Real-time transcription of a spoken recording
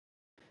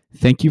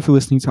Thank you for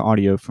listening to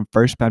audio from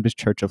First Baptist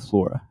Church of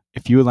Flora.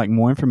 If you would like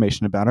more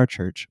information about our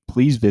church,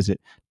 please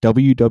visit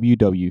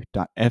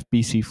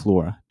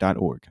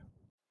www.fbcflora.org.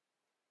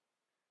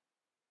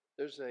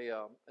 There's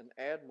an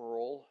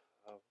admiral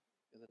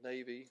in the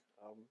Navy,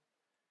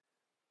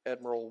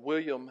 Admiral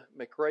William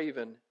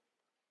McRaven,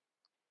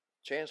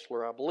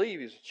 Chancellor. I believe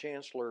he's a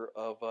Chancellor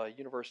of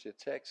University of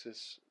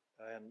Texas,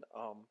 and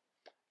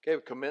gave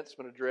a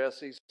commencement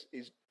address. He's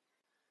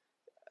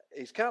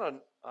kind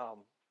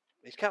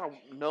of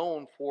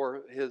known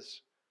for the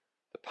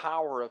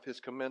power of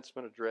his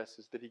commencement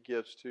addresses that he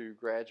gives to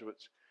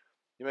graduates.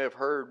 You may have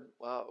heard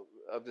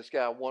of this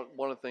guy.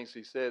 One of the things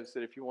he said is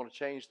that if you want to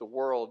change the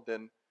world,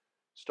 then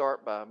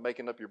start by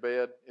making up your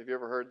bed. Have you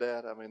ever heard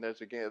that? I mean,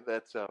 that's a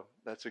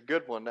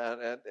good one,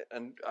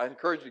 and I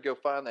encourage you to go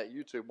find that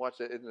YouTube. Watch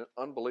that. It's an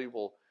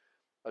unbelievable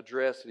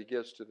address that he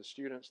gives to the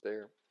students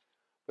there.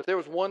 But there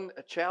was one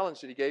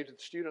challenge that he gave to the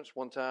students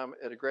one time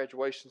at a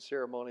graduation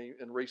ceremony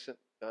in recent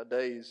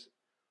days,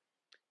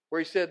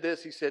 where he said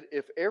this. He said,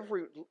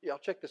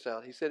 check this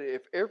out. He said,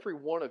 if every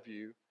one of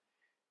you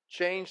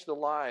changed the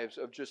lives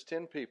of just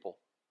 10 people,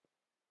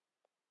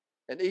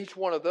 and each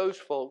one of those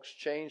folks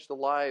changed the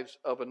lives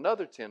of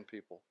another 10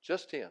 people,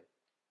 just 10,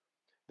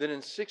 then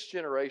in 6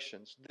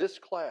 generations, this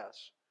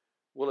class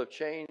will have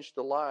changed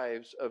the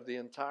lives of the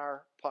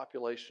entire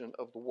population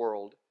of the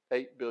world,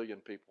 8 billion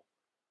people.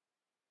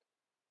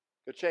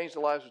 It changed the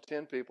lives of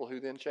 10 people,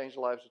 who then changed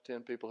the lives of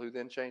 10 people, who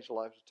then changed the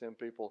lives of 10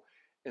 people.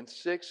 In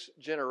 6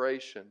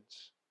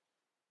 generations,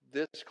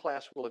 this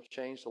class will have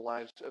changed the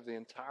lives of the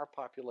entire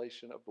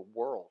population of the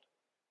world,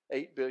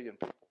 8 billion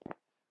people.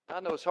 I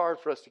know it's hard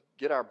for us to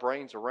get our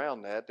brains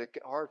around that. It's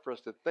hard for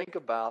us to think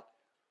about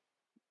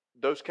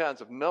those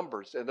kinds of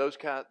numbers and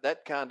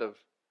that kind of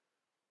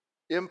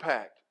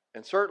impact.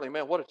 And certainly,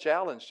 man, what a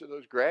challenge to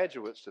those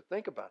graduates to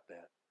think about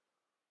that.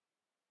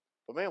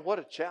 But man, what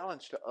a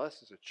challenge to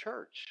us as a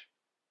church.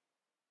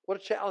 What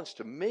a challenge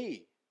to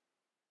me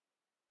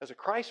as a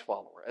Christ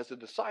follower, as a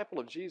disciple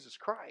of Jesus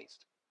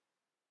Christ,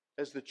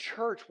 as the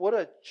church. What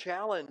a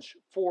challenge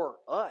for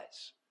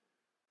us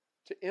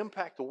to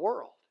impact the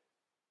world.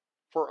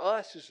 For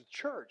us as a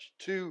church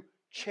to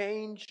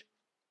change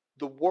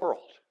the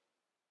world.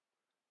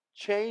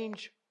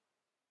 Change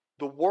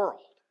the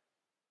world.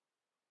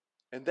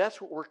 And that's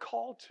what we're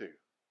called to.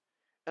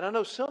 And I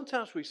know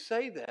sometimes we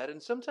say that,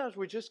 and sometimes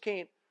we just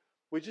can't.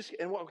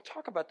 And we'll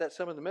talk about that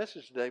some of the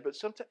message today, but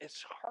sometimes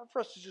it's hard for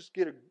us to just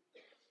get a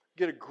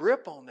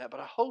grip on that.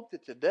 But I hope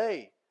that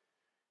today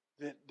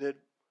that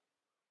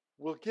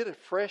we'll get a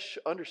fresh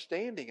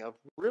understanding of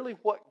really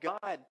what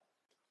God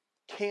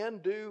can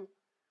do,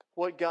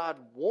 what God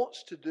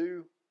wants to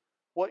do,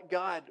 what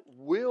God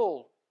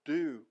will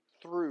do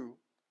through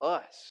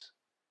us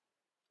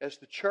as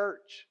the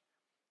church,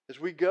 as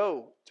we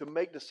go to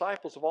make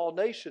disciples of all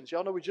nations.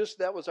 Y'all know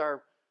that was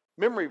our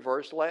memory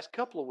verse the last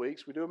couple of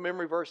weeks. We do a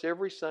memory verse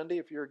every Sunday.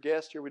 If you're a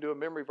guest here, we do a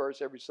memory verse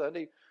every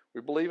Sunday.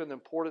 We believe in the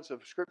importance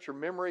of Scripture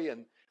memory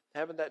and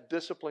having that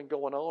discipline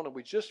going on. And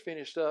we just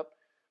finished up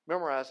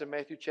memorizing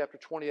Matthew chapter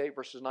 28,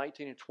 verses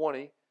 19 and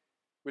 20,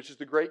 which is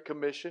the Great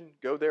Commission.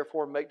 Go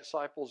therefore and make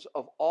disciples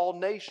of all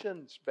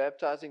nations,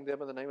 baptizing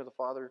them in the name of the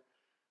Father,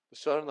 the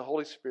Son, and the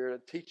Holy Spirit,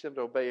 and teach them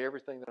to obey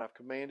everything that I've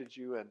commanded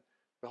you. And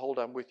behold,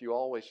 I'm with you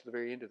always to the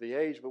very end of the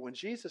age. But when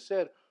Jesus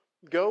said,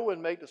 go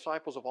and make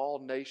disciples of all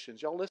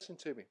nations, y'all listen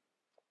to me.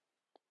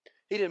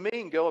 He didn't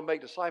mean go and make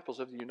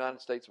disciples of the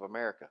United States of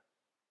America.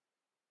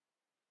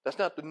 That's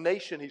not the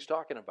nation he's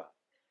talking about.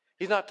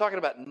 He's not talking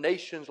about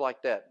nations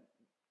like that.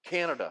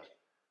 Canada,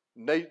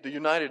 the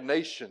United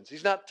Nations.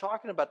 He's not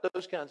talking about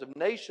those kinds of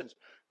nations.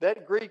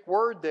 That Greek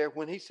word there,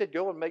 when he said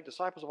go and make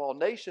disciples of all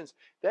nations,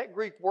 that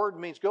Greek word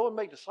means go and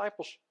make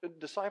disciples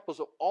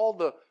of all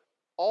the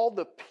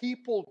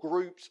people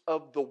groups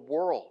of the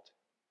world.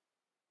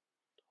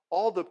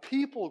 All the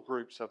people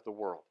groups of the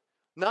world.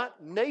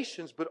 Not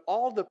nations, but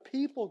all the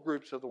people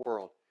groups of the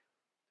world.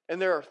 And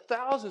there are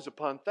thousands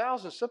upon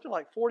thousands, something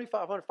like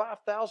 4,500,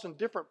 5,000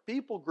 different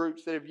people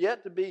groups that have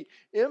yet to be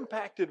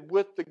impacted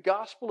with the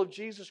gospel of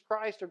Jesus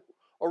Christ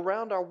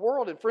around our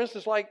world. And for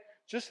instance, like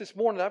just this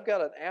morning, I've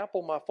got an app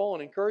on my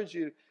phone. I encourage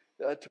you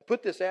to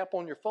put this app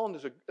on your phone.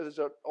 There's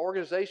an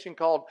organization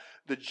called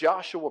the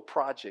Joshua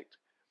Project.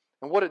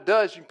 And what it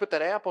does, you can put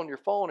that app on your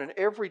phone, and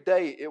every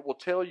day it will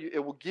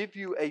give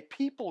you a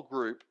people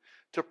group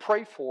to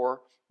pray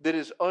for that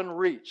is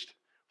unreached.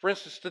 For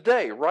instance,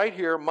 today, right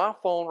here, my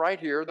phone right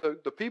here,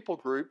 the people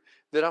group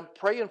that I'm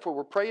praying for,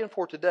 we're praying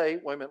for today.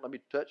 Wait a minute, let me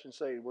touch and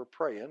say we're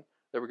praying.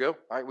 There we go.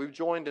 All right, we've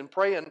joined in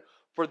praying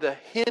for the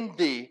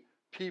Hindi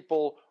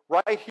people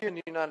right here in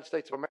the United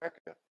States of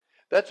America.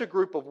 That's a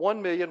group of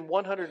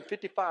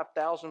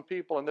 1,155,000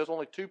 people, and there's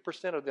only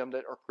 2% of them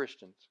that are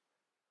Christians.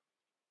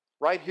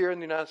 Right here in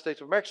the United States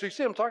of America. So you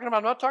see what I'm talking about?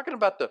 I'm not talking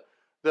about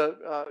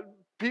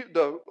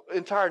the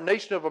entire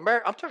nation of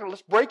America. I'm talking,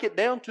 let's break it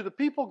down to the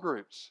people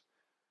groups.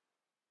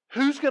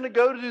 Who's going to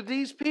go to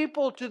these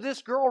people, to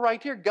this girl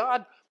right here?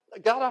 God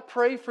God, I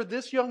pray for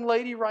this young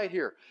lady right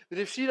here, that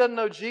if she doesn't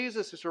know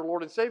Jesus as her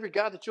Lord and Savior,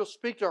 God, that you'll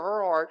speak to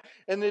her heart,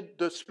 and that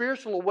the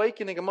spiritual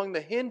awakening among the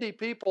Hindi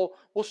people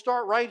will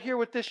start right here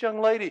with this young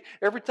lady.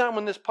 Every time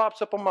when this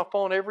pops up on my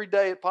phone, every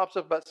day it pops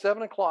up about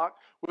 7 o'clock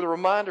with a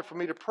reminder for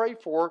me to pray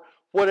for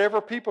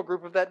whatever people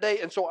group of that day.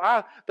 And so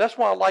that's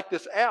why I like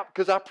this app,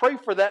 because I pray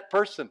for that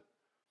person.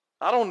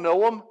 I don't know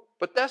them,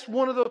 but that's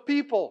one of the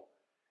people.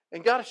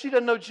 And God, if she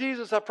doesn't know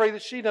Jesus, I pray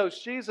that she knows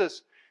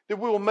Jesus, that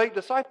we will make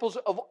disciples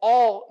of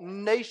all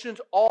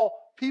nations, all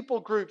people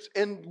groups.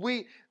 And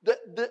we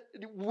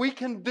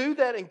can do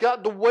that. And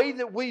God, the way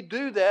that we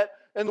do that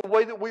and the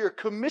way that we are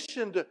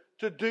commissioned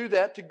to do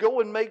that, to go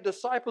and make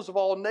disciples of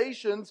all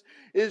nations,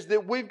 is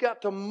that we've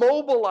got to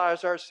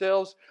mobilize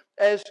ourselves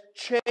as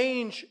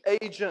change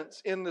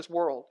agents in this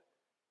world.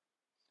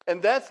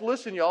 And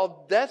listen,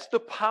 y'all, that's the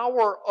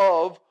power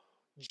of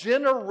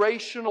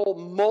generational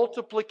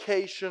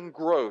multiplication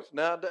growth.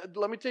 Now,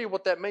 let me tell you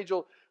what that means.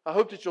 I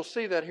hope that you'll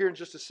see that here in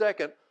just a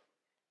second.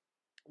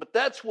 But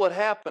that's what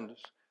happens.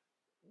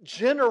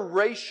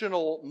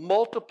 Generational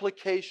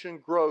multiplication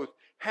growth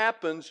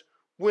happens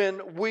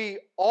when we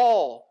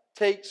all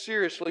take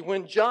seriously,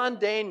 when John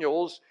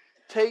Daniels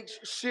takes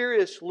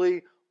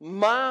seriously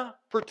my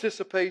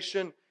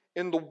participation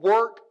in the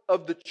work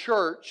of the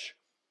church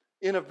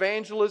in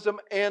evangelism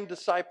and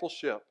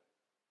discipleship.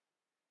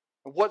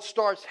 And what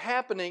starts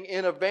happening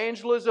in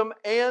evangelism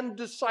and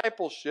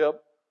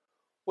discipleship,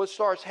 what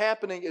starts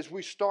happening is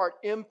we start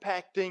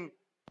impacting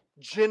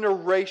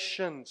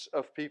generations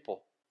of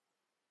people.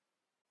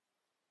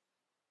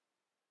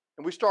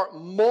 And we start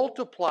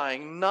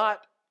multiplying,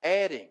 not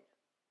adding.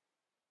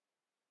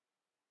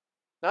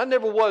 Now, I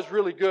never was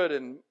really good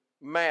in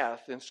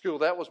math in school.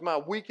 That was my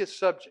weakest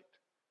subject.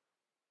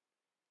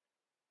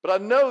 But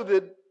I know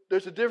that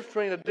there's a difference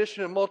between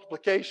addition and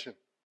multiplication.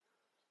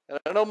 And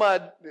I know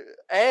my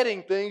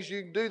adding things,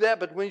 you can do that,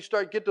 but when you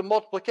start get to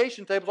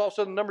multiplication tables, all of a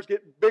sudden the numbers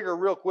get bigger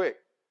real quick.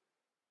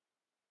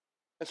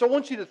 And so I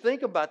want you to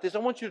think about this. I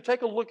want you to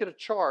take a look at a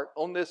chart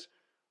on this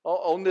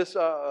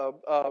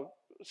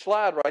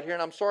slide right here.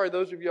 And I'm sorry,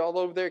 those of you all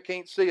over there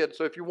can't see it.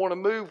 So if you want to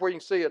move where you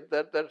can see it,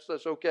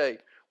 that's okay.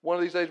 One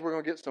of these days we're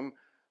going to get some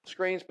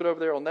screens put over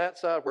there on that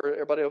side where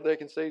everybody over there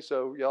can see.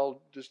 So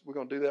we're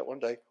going to do that one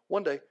day.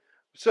 One day.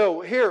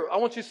 So here, I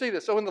want you to see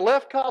this. So in the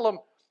left column,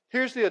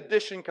 here's the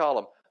addition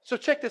column. So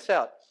check this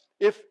out.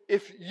 If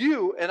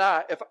you and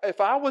if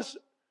I was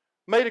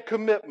made a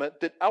commitment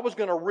that I was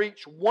going to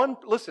reach one,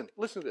 listen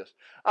to this.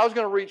 I was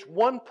going to reach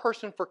one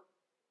person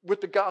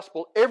with the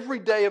gospel every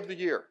day of the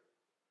year.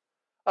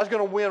 I was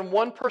going to win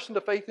one person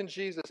to faith in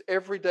Jesus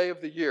every day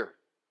of the year.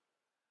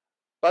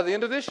 By the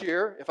end of this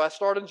year, if I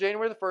started on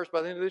January the 1st,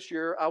 by the end of this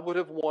year, I would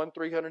have won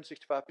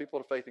 365 people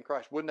to faith in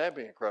Christ. Wouldn't that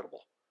be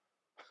incredible?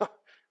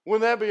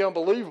 Wouldn't that be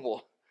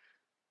unbelievable?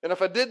 And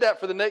if I did that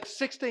for the next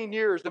 16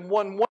 years and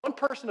won one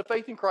person to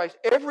faith in Christ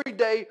every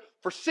day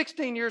for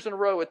 16 years in a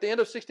row, at the end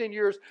of 16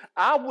 years,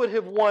 I would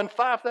have won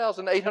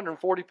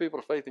 5,840 people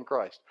to faith in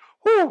Christ.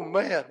 Oh,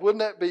 man, wouldn't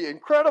that be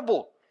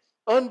incredible?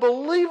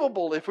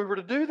 Unbelievable if we were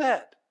to do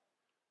that.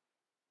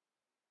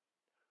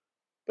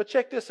 But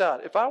check this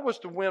out. If I was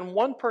to win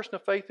one person to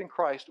faith in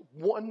Christ,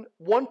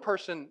 one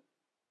person,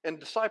 and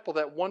disciple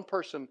that one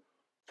person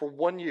for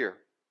 1 year,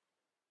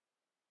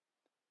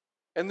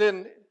 and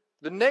then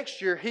the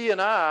next year, he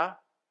and I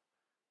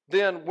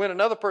then win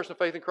another person of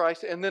faith in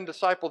Christ and then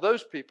disciple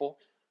those people.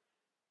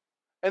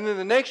 And then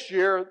the next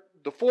year,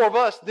 the four of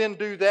us then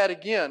do that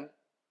again.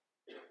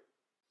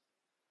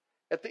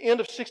 At the end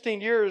of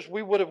 16 years,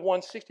 we would have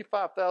won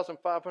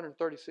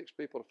 65,536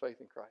 people to faith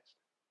in Christ.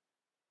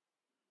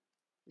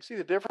 You see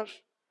the difference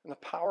in the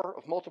power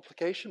of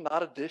multiplication,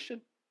 not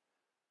addition?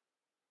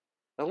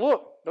 Now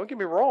look, don't get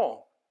me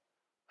wrong.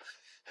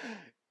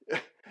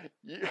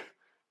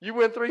 You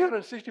win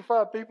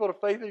 365 people to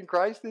faith in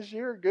Christ this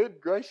year?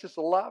 Good gracious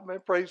alive, man.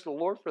 Praise the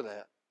Lord for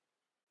that.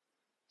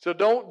 So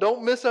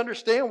don't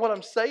misunderstand what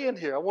I'm saying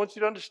here. I want you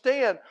to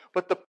understand,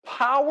 but the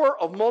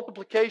power of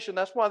multiplication,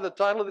 that's why the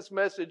title of this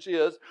message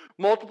is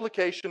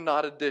Multiplication,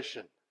 Not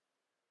Addition.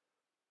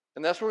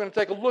 And that's what we're going to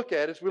take a look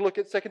at as we look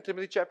at 2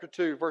 Timothy chapter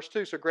 2, verse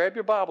 2. So grab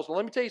your Bibles. And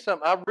let me tell you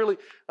something.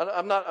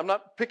 I'm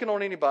not picking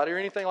on anybody or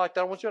anything like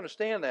that. I want you to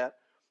understand that.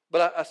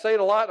 But I say it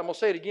a lot, and I'm going to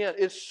say it again.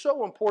 It's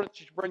so important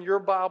that you bring your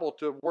Bible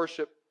to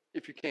worship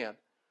if you can.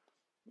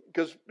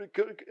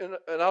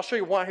 And I'll show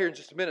you why here in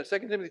just a minute. 2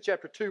 Timothy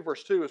chapter 2,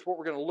 verse 2 is what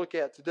we're going to look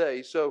at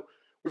today. So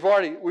we've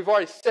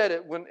already said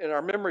it in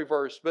our memory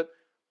verse, but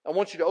I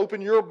want you to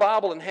open your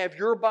Bible and have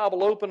your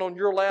Bible open on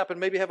your lap and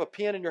maybe have a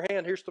pen in your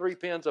hand. Here's 3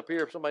 pens up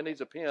here if somebody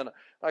needs a pen.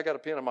 I got a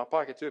pen in my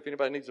pocket too. If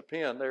anybody needs a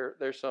pen,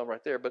 there's some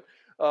right there. But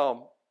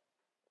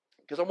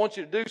because I want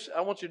you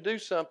to do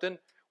something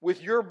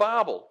with your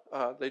Bible.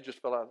 They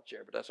just fell out of the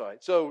chair, but that's all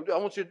right. So I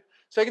want you to,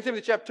 2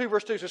 Timothy chapter 2,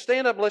 verse 2. So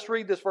stand up and let's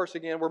read this verse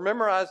again. We're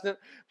memorizing it,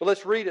 but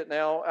let's read it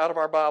now out of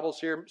our Bibles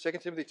here, 2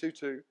 Timothy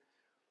 2:2.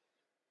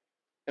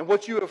 And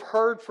what you have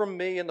heard from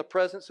me in the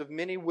presence of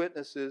many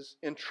witnesses,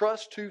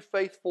 entrust to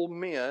faithful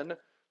men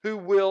who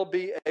will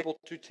be able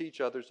to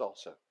teach others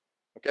also.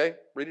 Okay?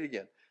 Read it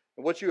again.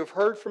 And what you have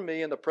heard from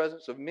me in the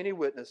presence of many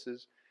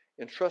witnesses,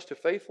 entrust to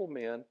faithful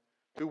men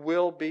who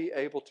will be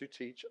able to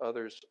teach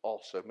others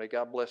also. May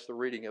God bless the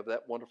reading of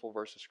that wonderful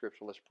verse of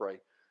Scripture. Let's pray.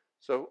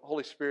 So,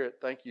 Holy Spirit,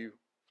 thank you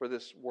for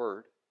this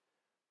word.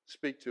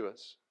 Speak to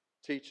us,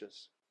 teach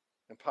us,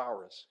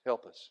 empower us,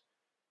 help us.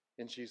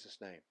 In Jesus'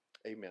 name,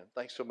 amen.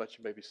 Thanks so much.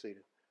 You may be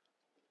seated.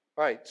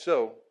 All right,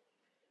 so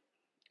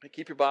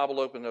keep your Bible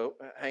open.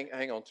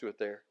 Hang on to it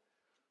there.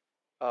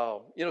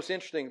 It's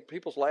interesting.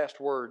 People's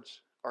last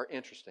words are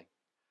interesting.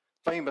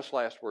 Famous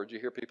last words. You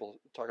hear people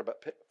talk about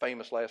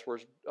famous last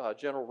words.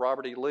 General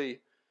Robert E. Lee,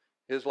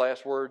 his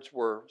last words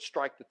were,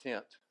 strike the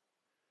tent.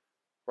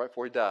 Right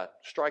before he died.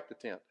 Strike the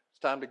tent.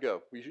 It's time to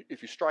go.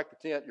 If you strike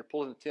the tent, you're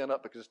pulling the tent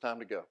up because it's time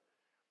to go.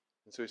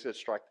 And so he said,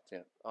 strike the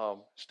tent.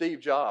 Steve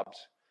Jobs,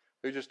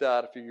 who just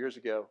died a few years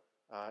ago,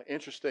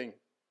 interesting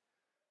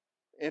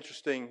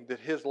that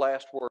his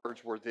last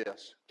words were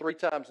this. 3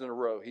 times in a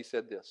row, he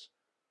said this.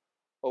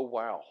 Oh,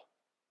 wow.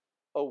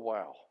 Oh,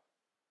 wow.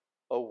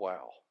 Oh,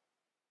 wow.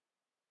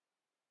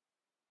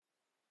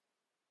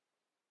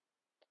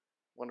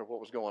 Wonder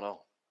what was going on.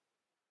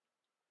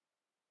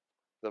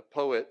 The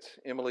poet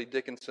Emily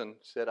Dickinson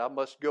said, I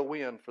must go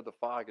in for the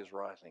fog is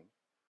rising.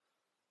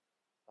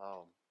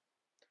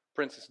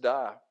 Princess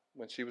Di,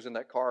 when she was in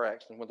that car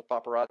accident, when the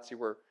paparazzi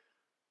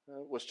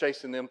was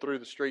chasing them through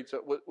the streets.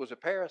 Was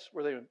it Paris?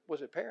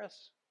 Was it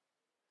Paris?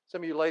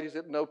 Some of you ladies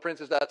that know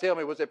Princess Di, tell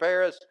me, was it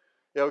Paris?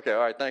 Yeah, okay, all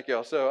right, thank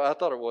you. So I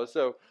thought it was.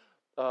 So,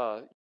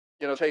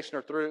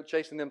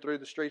 chasing them through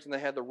the streets, and they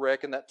had the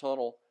wreck in that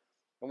tunnel.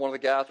 And one of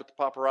the guys with the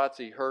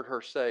paparazzi heard her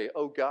say,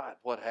 oh, God,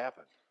 what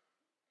happened?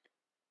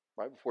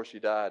 Right before she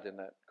died in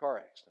that car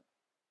accident.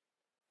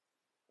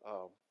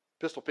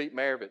 Pistol Pete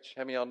Maravich.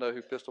 How many of y'all know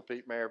who Pistol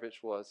Pete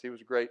Maravich was? He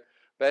was a great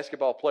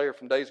basketball player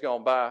from days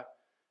gone by.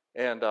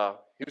 And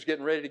he was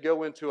getting ready to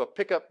go into a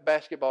pickup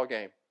basketball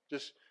game.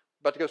 Just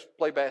about to go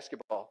play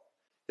basketball.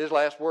 His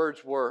last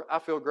words were, I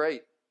feel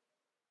great.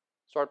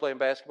 Started playing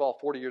basketball,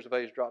 40 years of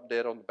age, dropped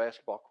dead on the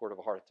basketball court of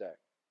a heart attack.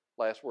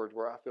 Last words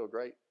were, I feel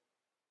great.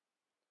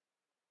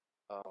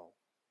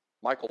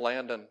 Michael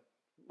Landon,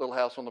 Little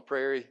House on the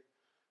Prairie,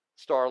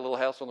 star Little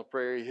House on the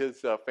Prairie.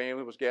 His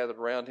family was gathered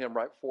around him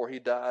right before he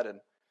died,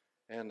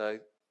 and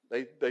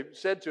they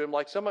said to him,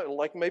 like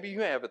maybe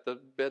you have at the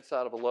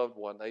bedside of a loved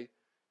one. They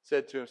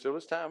said to him, so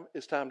it's time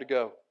to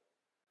go.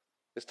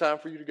 It's time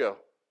for you to go.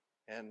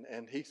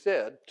 And he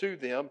said to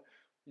them,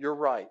 you're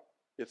right.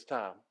 It's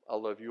time. I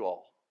love you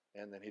all.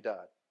 And then he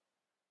died.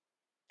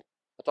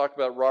 I talked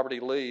about Robert E.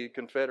 Lee,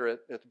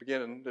 Confederate, at the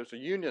beginning. There's a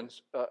Union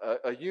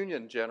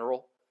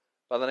general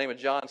by the name of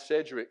John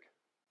Sedgwick.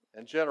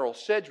 And General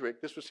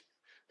Sedgwick,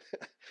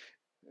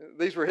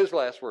 these were his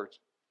last words.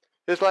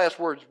 His last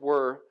words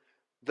were,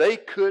 they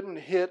couldn't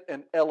hit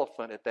an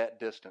elephant at that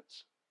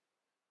distance.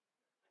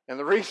 And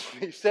the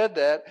reason he said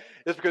that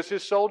is because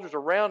his soldiers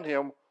around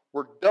him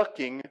were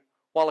ducking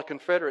while a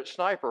Confederate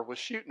sniper was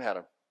shooting at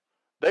them.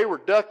 They were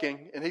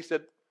ducking, and he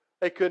said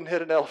they couldn't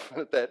hit an elephant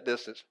at that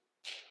distance.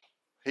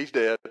 He's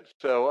dead.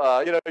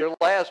 So, your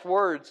last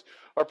words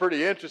are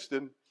pretty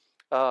interesting.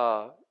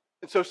 And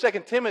so 2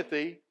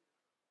 Timothy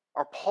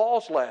are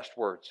Paul's last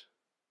words.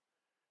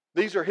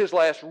 These are his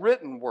last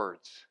written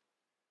words.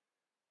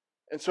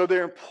 And so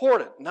they're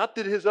important. Not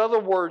that his other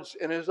words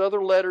and his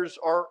other letters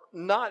are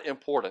not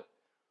important.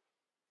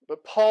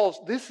 But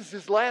this is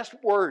his last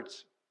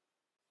words.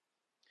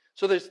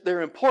 So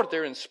they're important,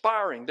 they're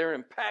inspiring, they're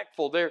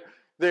impactful, they're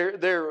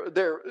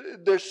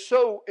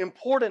so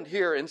important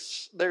here, and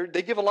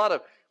they give a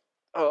lot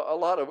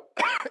of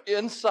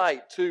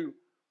insight to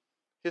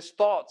his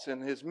thoughts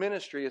and his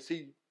ministry as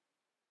he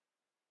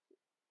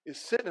is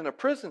sitting in a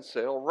prison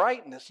cell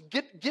writing this.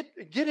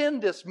 Get in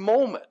this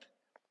moment.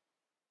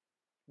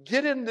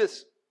 Get in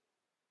this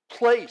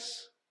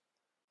place.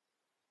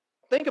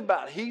 Think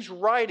about it. He's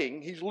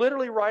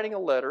literally writing a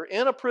letter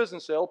in a prison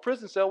cell.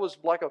 Prison cell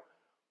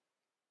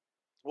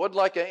wasn't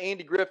like an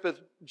Andy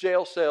Griffith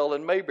jail cell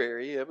in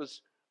Mayberry. It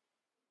was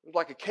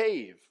like a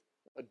cave,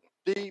 a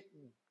deep,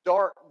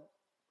 dark,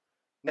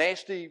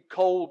 nasty,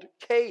 cold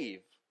cave.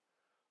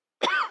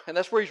 And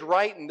that's where he's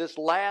writing this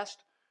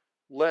last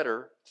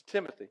letter to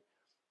Timothy.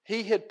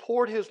 He had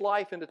poured his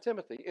life into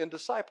Timothy in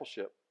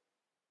discipleship.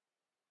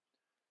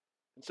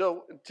 And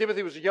so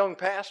Timothy was a young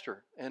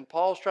pastor, and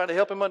Paul's trying to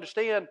help him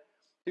understand.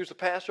 He was the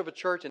pastor of a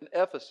church in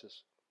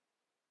Ephesus.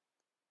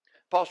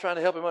 Paul's trying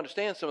to help him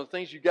understand some of the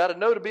things you got to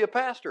know to be a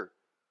pastor.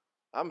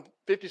 I'm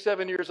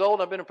 57 years old.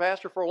 And I've been a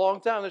pastor for a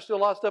long time. There's still a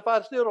lot of stuff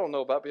I still don't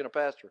know about being a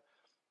pastor.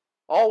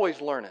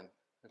 Always learning.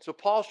 And so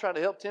Paul's trying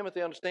to help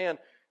Timothy understand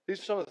these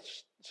are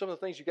some of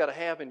the things you got to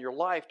have in your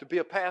life to be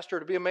a pastor,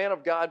 to be a man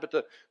of God, but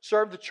to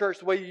serve the church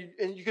the way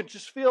and you can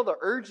just feel the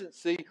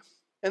urgency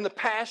and the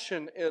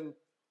passion in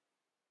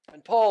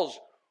Paul's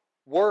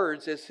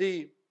words as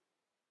he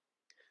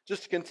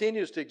just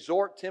continues to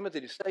exhort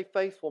Timothy to stay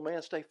faithful,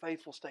 man. Stay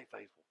faithful, stay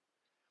faithful.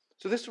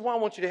 So this is why I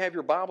want you to have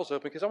your Bibles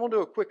open, because I want to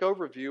do a quick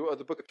overview of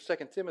the book of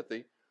 2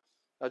 Timothy,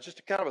 just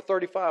a kind of a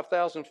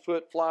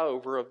 35,000-foot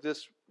flyover of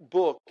this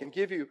book, and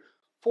give you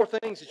 4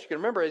 things that you can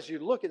remember as you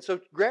look at. So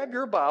grab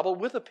your Bible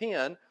with a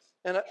pen,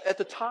 and at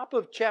the top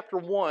of chapter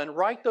 1,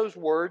 write those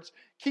words,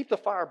 keep the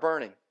fire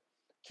burning.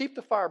 Keep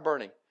the fire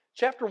burning.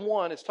 Chapter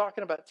 1 is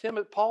talking about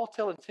Paul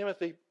telling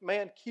Timothy,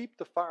 man, keep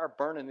the fire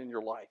burning in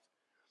your life.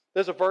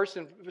 There's a verse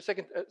in 2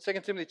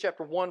 Timothy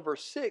chapter 1,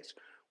 verse 6,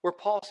 where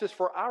Paul says,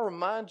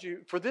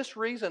 for this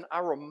reason, I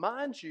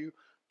remind you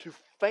to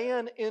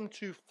fan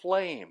into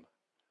flame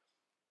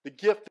the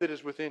gift that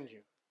is within you.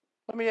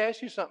 Let me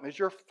ask you something. Is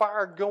your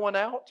fire going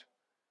out?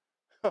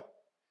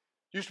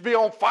 Used to be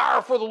on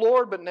fire for the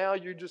Lord, but now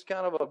you're just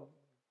kind of a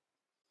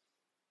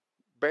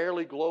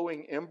barely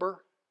glowing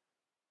ember.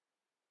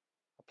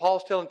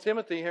 Paul's telling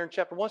Timothy here in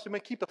chapter 1,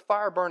 man, keep the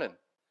fire burning.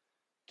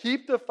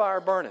 Keep the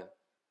fire burning.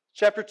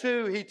 Chapter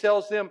 2, he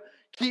tells them,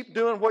 keep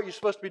doing what you're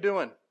supposed to be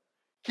doing.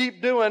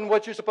 Keep doing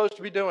what you're supposed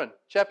to be doing.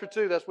 Chapter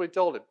 2, that's what he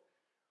told him.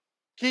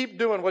 Keep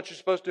doing what you're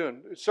supposed to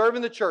do.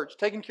 Serving the church,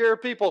 taking care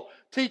of people,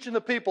 teaching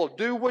the people.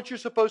 Do what you're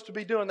supposed to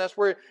be doing. That's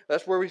where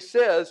he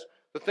says,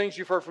 the things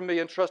you've heard from me,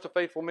 entrust to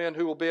faithful men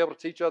who will be able to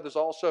teach others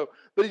also.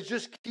 But he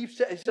just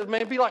keeps, he says,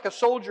 man, be like a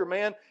soldier,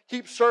 man.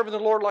 Keep serving the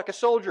Lord like a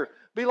soldier.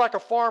 Be like a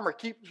farmer.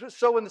 Keep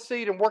sowing the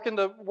seed and working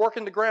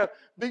the ground.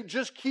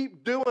 Just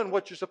keep doing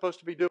what you're supposed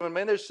to be doing,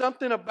 man. There's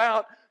something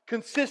about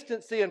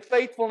consistency and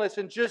faithfulness,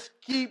 and just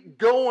keep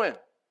going.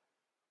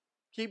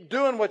 Keep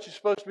doing what you're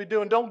supposed to be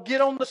doing. Don't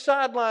get on the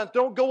sidelines.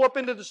 Don't go up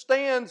into the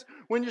stands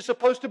when you're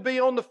supposed to be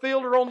on the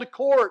field or on the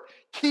court.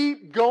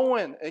 Keep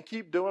going and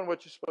keep doing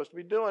what you're supposed to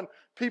be doing.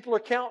 People are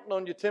counting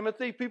on you,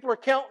 Timothy. People are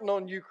counting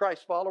on you,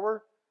 Christ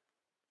follower.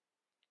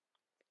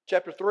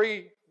 Chapter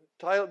 3,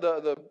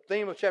 the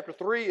theme of chapter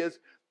 3 is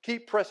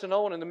keep pressing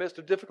on in the midst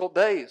of difficult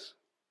days.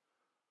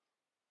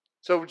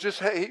 So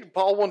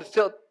Paul wanted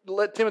to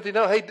let Timothy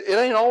know, hey,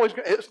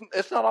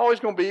 it's not always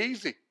going to be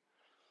easy.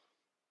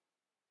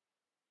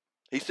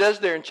 He says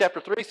there in chapter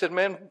 3, he said,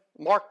 man,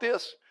 mark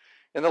this.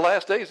 In the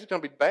last days, it's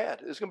going to be bad.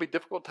 It's going to be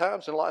difficult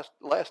times in the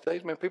last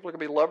days. Man, people are going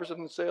to be lovers of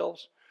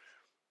themselves,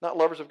 not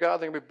lovers of God.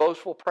 They're going to be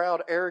boastful,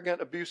 proud,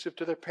 arrogant, abusive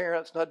to their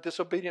parents, not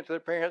disobedient to their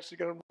parents. They're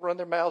going to run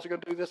their mouths. They're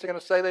going to do this. They're going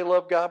to say they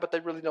love God, but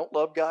they really don't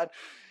love God.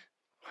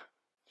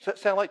 Does that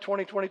sound like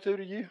 2022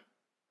 to you?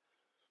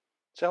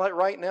 Sound like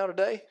right now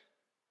today?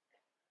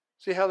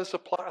 See how this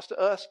applies to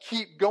us?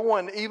 Keep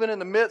going even in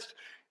the midst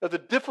of the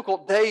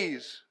difficult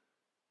days.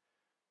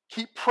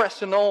 Keep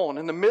pressing on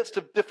in the midst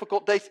of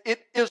difficult days.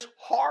 It is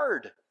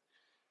hard.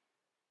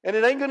 And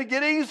it ain't going to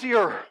get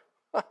easier.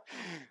 And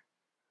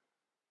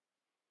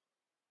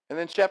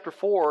then chapter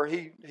 4,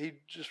 he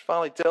just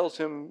finally tells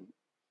him,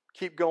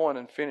 keep going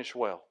and finish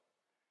well.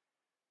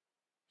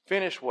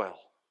 Finish well.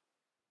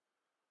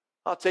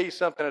 I'll tell you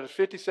something, as a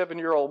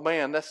 57-year-old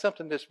man, that's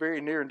something that's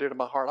very near and dear to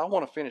my heart. I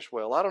want to finish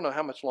well. I don't know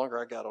how much longer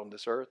I got on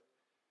this earth.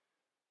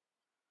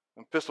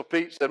 And Pistol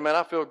Pete said, man,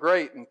 I feel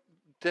great. And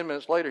 10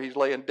 minutes later, he's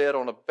laying dead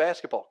on a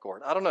basketball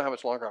court. I don't know how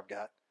much longer I've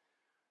got.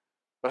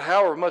 But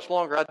however much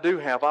longer I do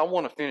have, I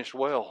want to finish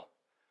well.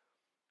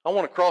 I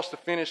want to cross the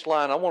finish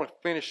line. I want to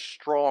finish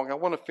strong. I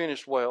want to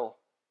finish well.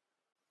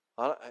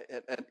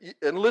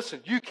 And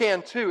listen, you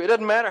can too. It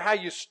doesn't matter how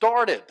you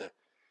started.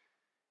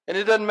 And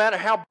it doesn't matter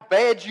how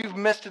bad you've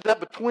messed it up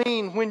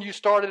between when you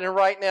started and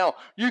right now.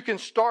 You can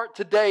start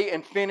today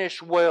and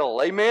finish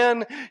well.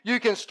 Amen? You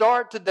can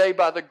start today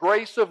by the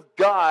grace of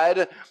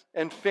God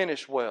and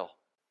finish well.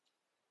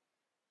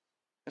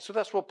 And so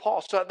that's what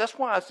Paul said. That's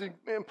why it's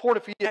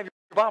important for you to have your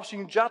Bible so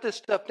you can jot this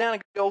stuff down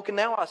and go, okay,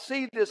 now I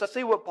see this. I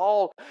see what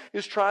Paul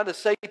is trying to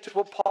say to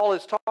what Paul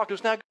is talking to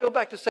us. Now go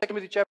back to 2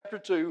 Timothy chapter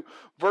 2,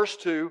 verse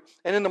 2,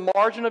 and in the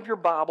margin of your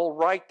Bible,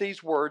 write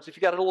these words. If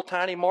you got a little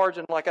tiny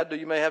margin like I do,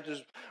 you may have to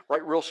just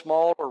write real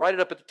small or write it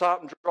up at the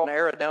top and draw an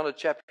arrow down to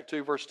chapter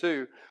 2, verse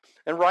 2,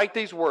 and write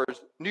these words,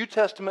 New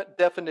Testament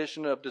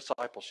definition of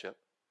discipleship.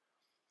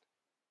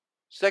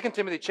 2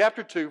 Timothy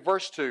chapter 2,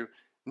 verse 2,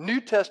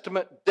 New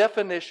Testament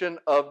definition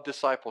of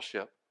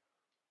discipleship.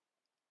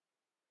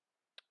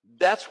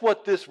 That's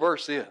what this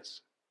verse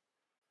is.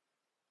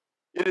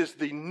 It is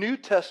the New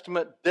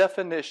Testament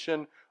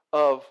definition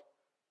of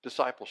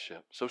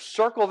discipleship. So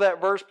circle that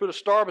verse, put a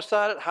star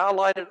beside it,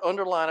 highlight it,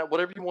 underline it,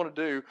 whatever you want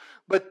to do.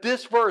 But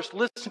this verse,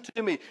 listen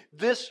to me,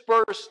 this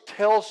verse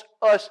tells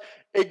us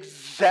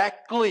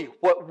exactly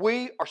what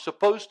we are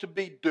supposed to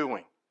be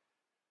doing.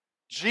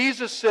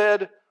 Jesus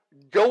said,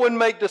 go and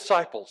make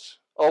disciples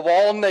of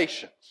all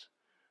nations.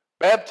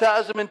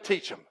 Baptize them and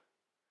teach them.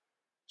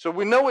 So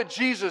we know what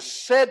Jesus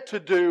said to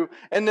do,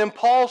 and then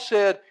Paul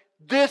said,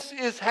 this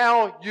is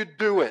how you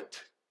do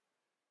it.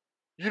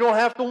 You don't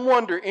have to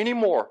wonder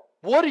anymore.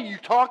 What are you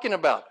talking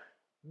about?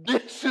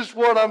 This is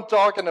what I'm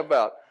talking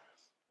about.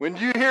 When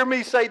you hear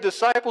me say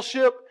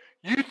discipleship,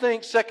 you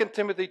think 2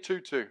 Timothy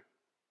 2:2.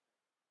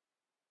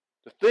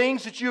 The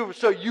things that you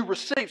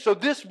receive. So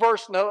this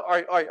verse, all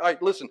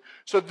right, listen.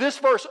 So this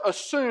verse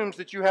assumes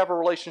that you have a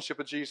relationship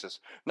with Jesus.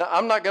 Now,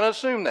 I'm not going to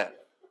assume that.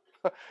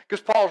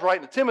 Because Paul's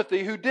writing to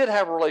Timothy, who did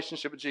have a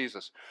relationship with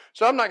Jesus.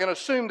 So I'm not going to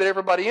assume that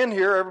everybody in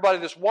here, everybody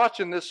that's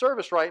watching this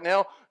service right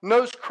now,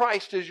 knows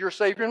Christ as your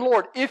Savior and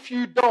Lord. If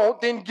you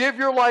don't, then give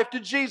your life to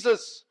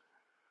Jesus.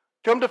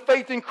 Come to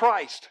faith in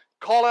Christ.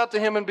 Call out to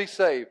Him and be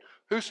saved.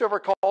 Whosoever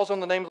calls on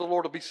the name of the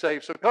Lord will be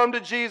saved. So come to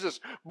Jesus.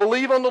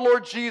 Believe on the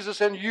Lord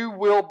Jesus and you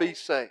will be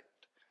saved.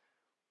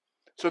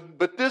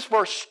 But this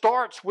verse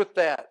starts with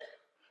that.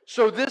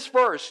 So this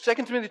verse,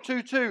 2 Timothy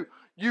 2:2,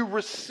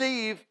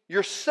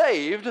 you're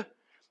saved,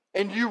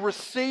 and you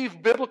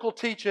receive biblical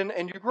teaching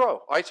and you grow.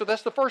 All right, so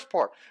that's the first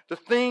part. The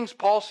things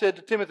Paul said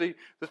to Timothy,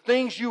 the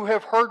things you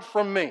have heard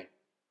from me.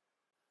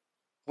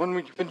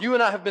 When you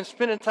and I have been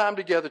spending time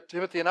together,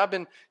 Timothy, and I've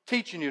been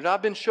teaching you, and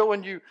I've been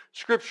showing you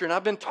Scripture, and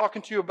I've been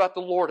talking to you about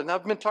the Lord, and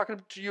I've been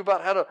talking to you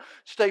about how to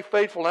stay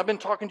faithful, and I've been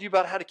talking to you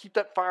about how to keep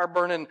that fire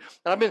burning,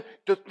 and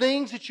the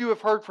things that you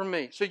have heard from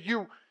me. So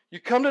you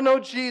come to know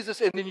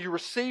Jesus, and then you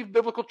receive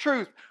biblical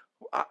truth.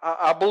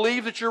 I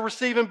believe that you're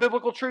receiving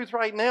biblical truth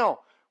right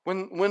now.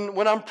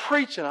 When I'm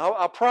preaching,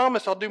 I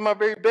promise I'll do my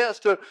very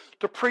best to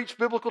preach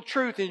biblical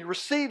truth, and you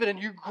receive it, and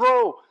you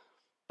grow.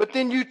 But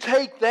then you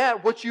take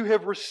that, what you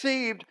have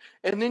received,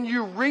 and then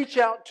you reach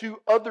out to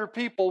other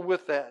people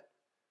with that.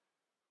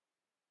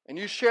 And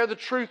you share the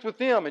truth with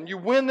them, and you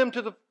win them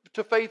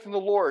to faith in the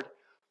Lord.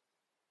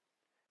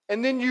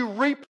 And then you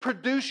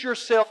reproduce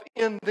yourself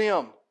in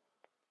them.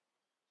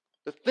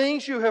 The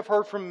things you have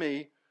heard from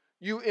me,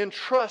 you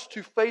entrust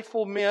to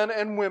faithful men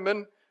and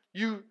women.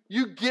 You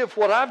give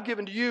what I've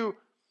given to you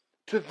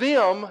to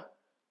them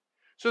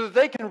so that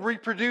they can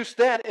reproduce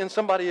that in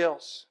somebody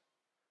else.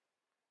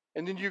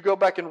 And then you go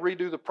back and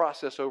redo the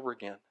process over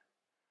again.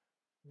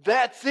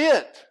 That's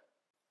it.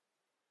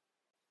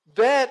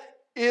 That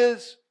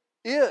is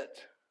it.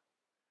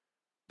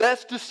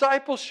 That's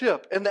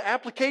discipleship. And the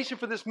application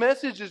for this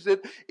message is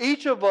that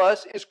each of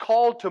us is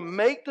called to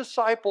make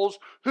disciples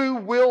who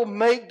will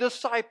make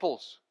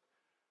disciples.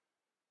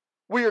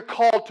 We are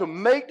called to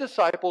make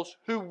disciples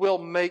who will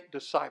make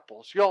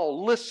disciples.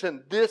 Y'all,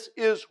 listen, this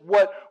is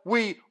what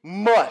we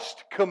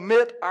must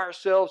commit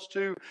ourselves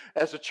to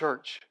as a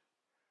church.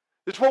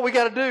 It's what we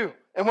got to do.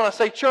 And when I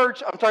say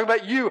church, I'm talking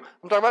about you.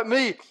 I'm talking about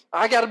me.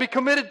 I got to be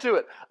committed to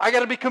it. I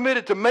got to be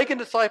committed to making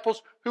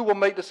disciples who will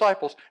make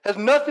disciples. It has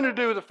nothing to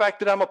do with the fact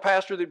that I'm a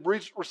pastor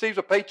that receives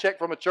a paycheck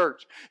from a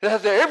church. It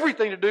has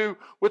everything to do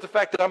with the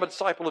fact that I'm a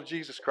disciple of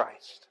Jesus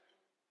Christ.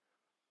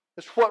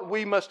 It's what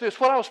we must do.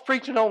 It's what I was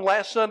preaching on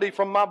last Sunday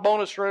from my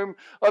bonus room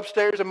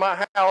upstairs in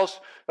my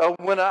house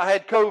when I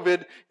had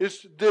COVID,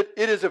 is that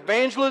it is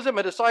evangelism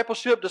and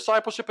discipleship,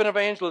 discipleship and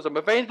evangelism.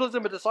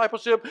 Evangelism and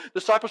discipleship,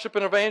 discipleship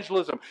and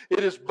evangelism. It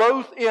is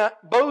both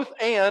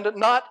and,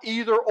 not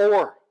either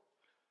or.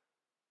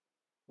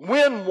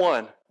 Win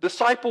one,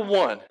 disciple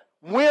one.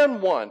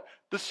 Win one,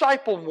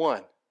 disciple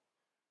one.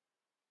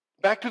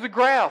 Back to the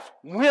graph.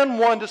 Win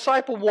one,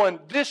 disciple one.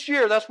 This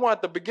year, that's why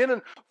at the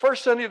beginning,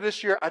 first Sunday of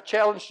this year, I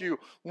challenged you,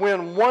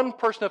 win one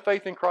person of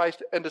faith in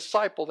Christ and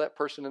disciple that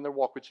person in their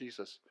walk with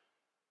Jesus.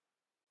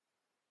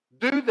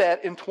 Do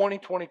that in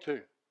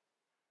 2022.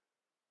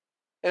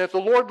 And if the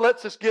Lord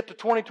lets us get to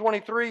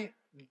 2023,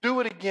 do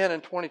it again in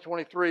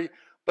 2023.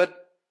 But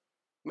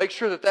make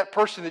sure that that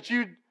person that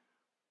you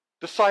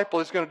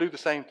disciple is going to do the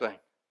same thing.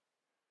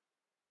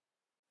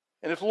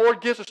 And if the Lord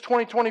gives us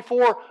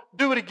 2024,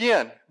 do it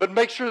again. But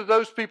make sure that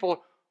those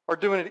people are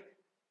doing it.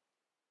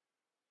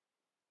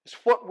 It's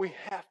what we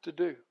have to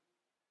do.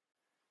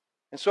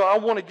 And so I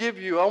want to give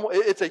you,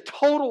 it's a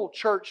total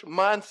church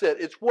mindset.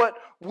 It's what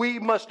we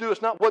must do.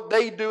 It's not what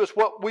they do, it's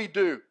what we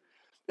do.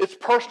 It's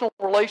personal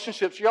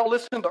relationships. Y'all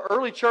listen, the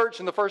early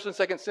church in the 1st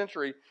and 2nd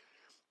century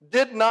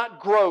did not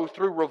grow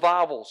through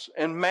revivals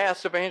and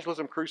mass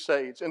evangelism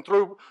crusades and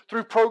through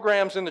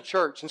programs in the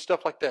church and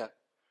stuff like that.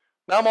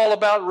 Now, I'm all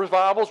about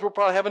revivals. We'll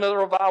probably have another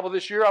revival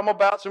this year. I'm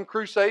about some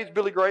crusades.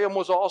 Billy Graham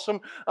was awesome.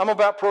 I'm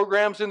about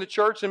programs in the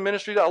church and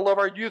ministry. I love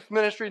our youth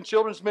ministry and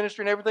children's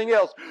ministry and everything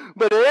else.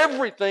 But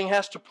everything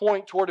has to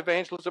point toward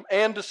evangelism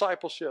and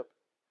discipleship.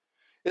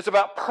 It's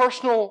about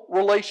personal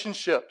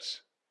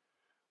relationships.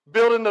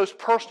 Building those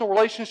personal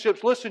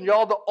relationships. Listen,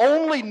 y'all, the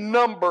only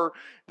number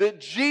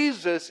that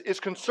Jesus is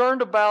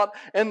concerned about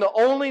and the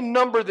only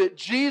number that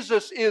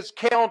Jesus is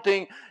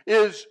counting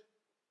is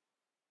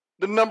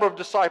the number of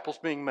disciples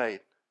being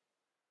made.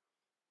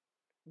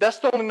 That's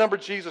the only number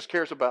Jesus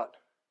cares about.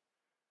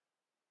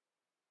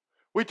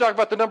 We talk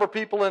about the number of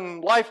people in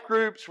life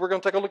groups. We're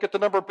going to take a look at the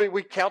number of people.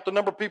 We count the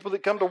number of people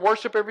that come to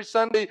worship every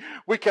Sunday.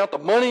 We count the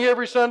money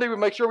every Sunday. We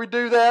make sure we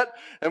do that.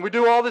 And we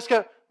do all this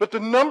kind of, but the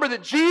number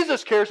that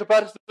Jesus cares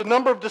about is the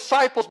number of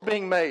disciples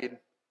being made.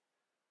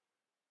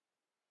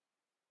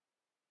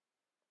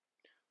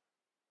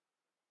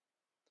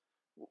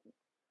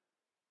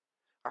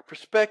 Our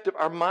perspective,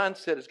 our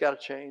mindset has got to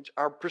change.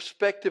 Our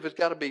perspective has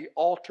got to be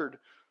altered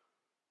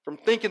from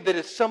thinking that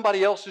it's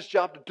somebody else's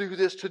job to do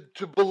this,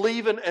 to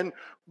believe in, and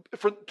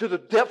to the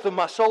depth of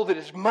my soul that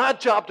it's my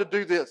job to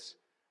do this.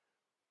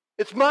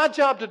 It's my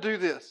job to do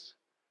this.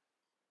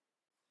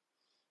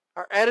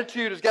 Our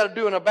attitude has got to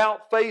do an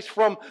about face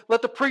from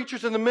let the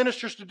preachers and the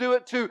ministers to do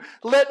it to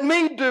let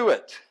me do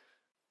it.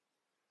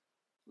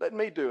 Let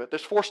me do it.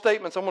 There's 4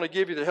 statements I'm going to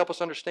give you that help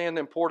us understand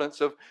the importance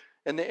of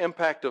and the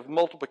impact of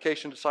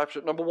multiplication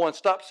discipleship. Number 1,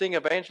 stop seeing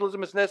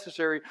evangelism as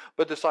necessary,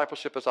 but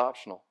discipleship as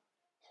optional.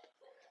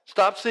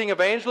 stop seeing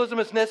evangelism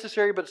as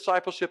necessary, but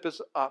discipleship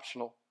is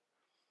optional.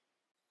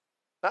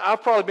 Now,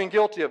 I've probably been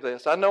guilty of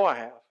this. I know I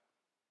have.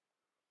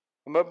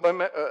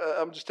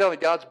 I'm just telling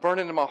you, God's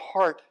burning in my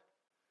heart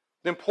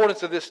the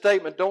importance of this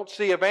statement. Don't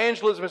see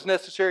evangelism as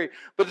necessary,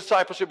 but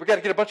discipleship. We've got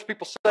to get a bunch of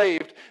people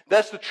saved.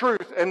 That's the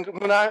truth. And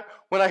when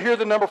I hear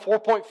the number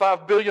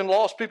 4.5 billion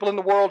lost people in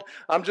the world,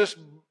 I'm just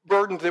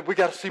burdened that we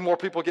got to see more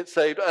people get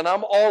saved. And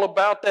I'm all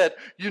about that.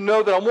 You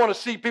know that I want to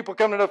see people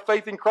come to know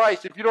faith in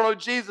Christ. If you don't know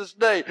Jesus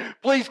today,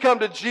 please come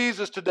to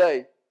Jesus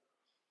today.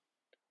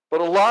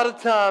 But a lot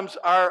of times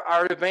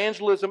our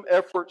evangelism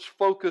efforts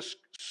focus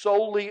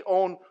solely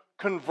on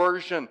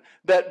conversion,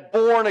 that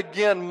born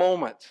again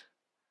moment.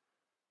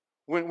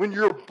 When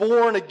you're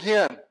born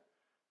again,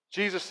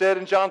 Jesus said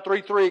in John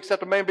 3:3,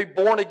 except a man be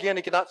born again,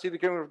 he cannot see the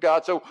kingdom of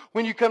God. So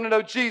when you come to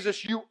know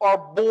Jesus, you are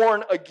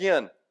born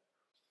again.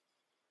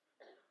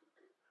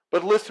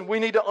 But listen, we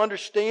need to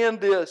understand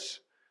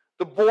this.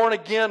 The born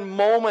again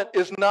moment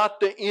is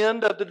not the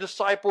end of the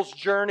disciples'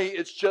 journey,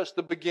 it's just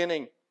the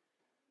beginning.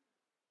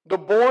 The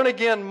born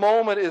again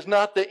moment is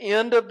not the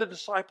end of the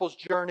disciples'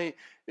 journey,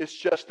 it's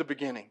just the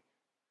beginning.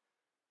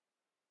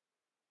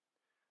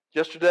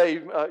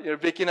 Yesterday,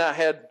 Vicki and I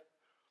had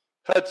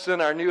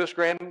Hudson, our newest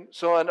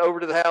grandson, over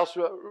to the house.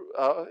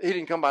 He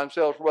didn't come by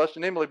himself. Russ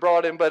and Emily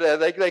brought him, but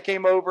they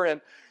came over,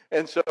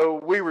 and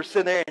so we were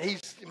sitting there, and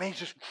he's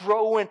just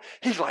growing.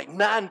 He's like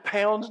 9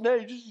 pounds now.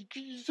 He's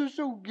just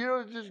so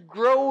good, just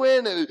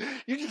growing, and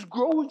you're just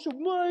growing so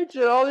much,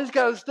 and all this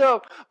kind of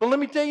stuff. But let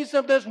me tell you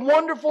something that's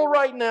wonderful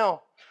right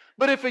now.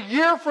 But if a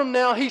year from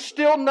now he's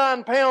still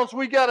 9 pounds,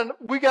 we got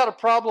a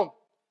problem.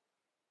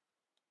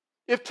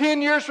 If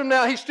 10 years from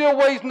now he still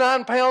weighs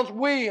 9 pounds,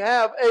 we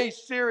have a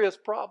serious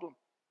problem.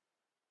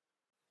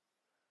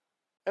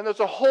 And there's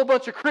a whole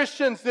bunch of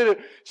Christians that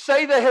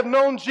say they have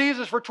known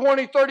Jesus for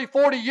 20, 30,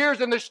 40 years,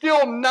 and they're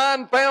still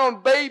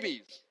 9-pound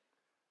babies.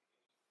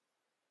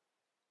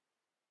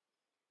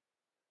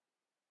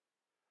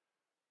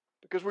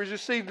 Because we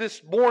just see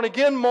this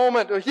born-again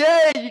moment.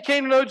 Yay, you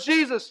came to know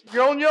Jesus.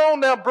 You're on your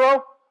own now,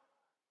 bro.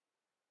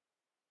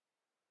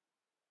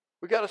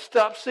 We've got to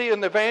stop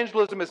seeing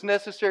evangelism as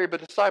necessary,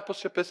 but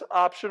discipleship is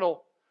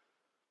optional.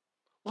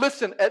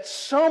 Listen, at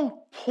some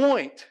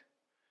point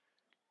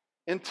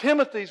in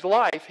Timothy's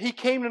life, he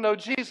came to know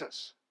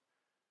Jesus.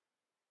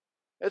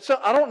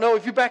 I don't know,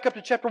 if you back up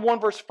to chapter 1,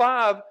 verse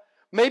 5,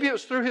 maybe it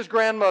was through his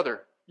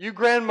grandmother. You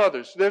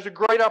grandmothers, there's a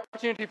great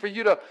opportunity for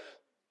you to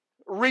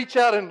reach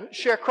out and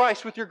share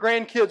Christ with your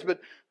grandkids, but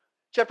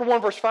Chapter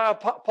 1, verse 5,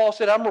 Paul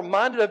said, I'm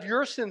reminded of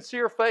your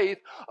sincere faith,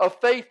 a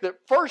faith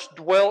that first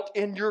dwelt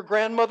in your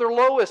grandmother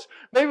Lois.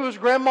 Maybe it was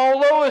Grandma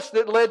Lois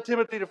that led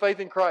Timothy to faith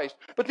in Christ.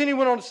 But then he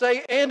went on to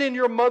say, and in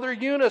your mother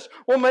Eunice.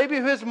 Well, maybe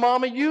it was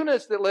Mama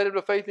Eunice that led him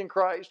to faith in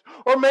Christ.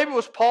 Or maybe it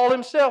was Paul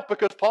himself,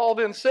 because Paul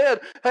then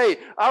said, hey,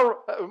 I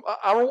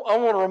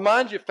want to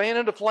remind you, fan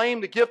into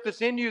flame the gift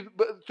that's in you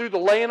through the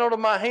laying on of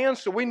my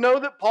hands. So we know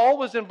that Paul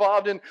was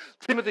involved in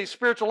Timothy's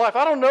spiritual life.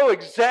 I don't know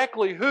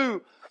exactly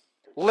who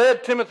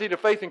led Timothy to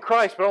faith in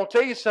Christ, but I'll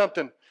tell you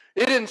something.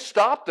 It didn't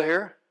stop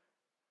there.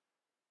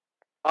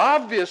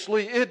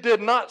 Obviously, it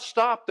did not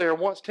stop there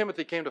once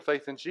Timothy came to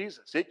faith in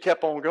Jesus. It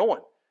kept on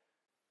going.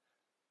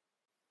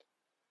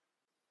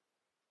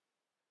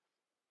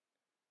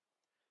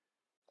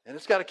 And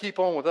it's got to keep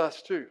on with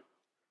us too.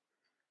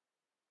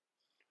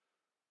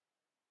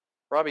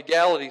 Robbie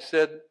Gallaty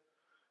said,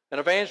 an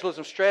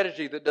evangelism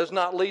strategy that does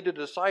not lead to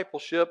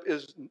discipleship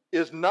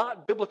is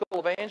not biblical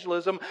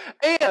evangelism,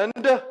 and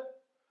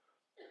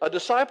a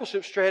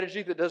discipleship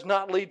strategy that does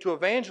not lead to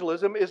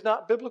evangelism is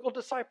not biblical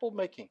disciple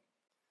making.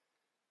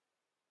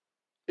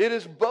 It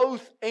is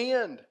both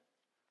and.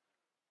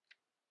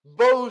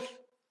 Both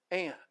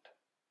and.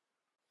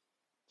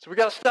 So we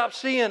got to stop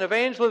seeing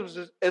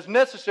evangelism as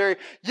necessary.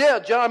 Yeah,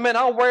 John, man,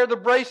 I'll wear the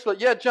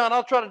bracelet. Yeah, John,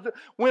 I'll try to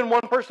win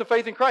one person to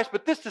faith in Christ.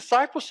 But this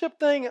discipleship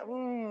thing, I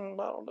don't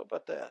know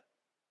about that.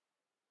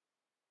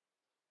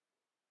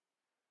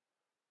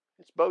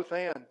 It's both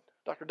and.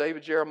 Dr.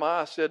 David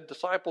Jeremiah said,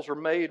 disciples are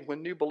made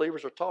when new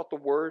believers are taught the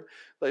Word.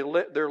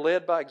 They're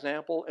led by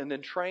example and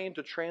then trained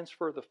to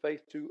transfer the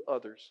faith to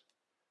others.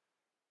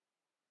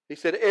 He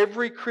said,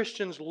 every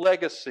Christian's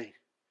legacy.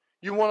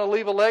 You want to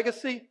leave a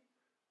legacy?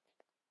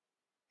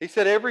 He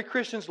said, every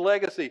Christian's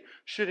legacy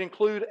should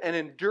include an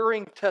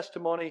enduring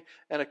testimony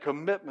and a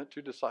commitment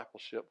to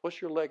discipleship.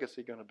 What's your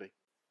legacy going to be?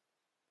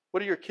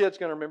 What are your kids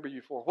going to remember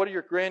you for? What are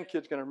your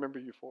grandkids going to remember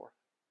you for?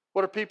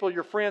 What are people,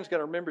 your friends,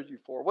 going to remember you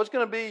for? What's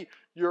going to be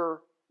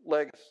your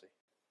legacy?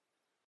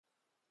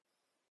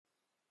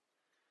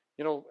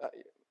 You know,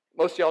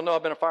 most of y'all know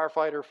I've been a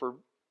firefighter for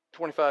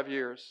 25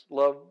 years.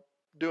 Love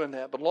doing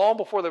that. But long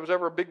before there was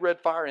ever a big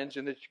red fire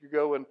engine that you could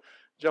go and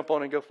jump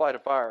on and go fight a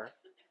fire,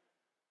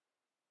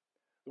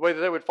 the way that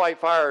they would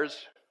fight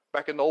fires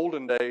back in the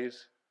olden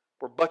days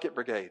were bucket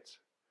brigades.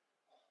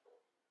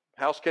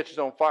 House catches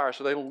on fire,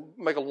 so they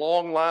make a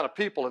long line of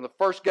people, and the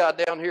first guy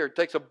down here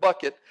takes a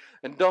bucket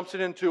and dumps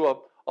it into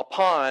a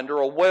pond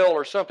or a well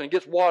or something,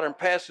 gets water and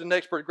passes to the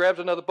next person, grabs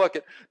another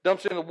bucket,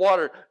 dumps it in the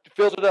water,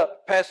 fills it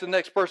up, passes to the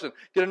next person,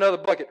 get another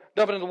bucket,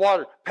 dump it in the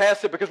water,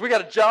 pass it, because we got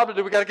a job to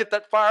do. We got to get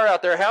that fire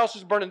out. Their house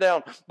is burning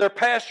down. Their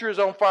pasture is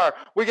on fire.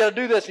 We got to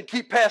do this and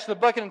keep passing the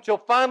bucket until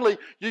finally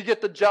you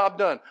get the job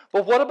done.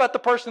 But what about the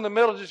person in the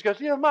middle who just goes,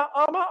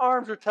 my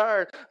arms are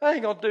tired. I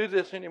ain't going to do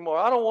this anymore.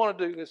 I don't want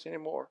to do this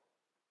anymore.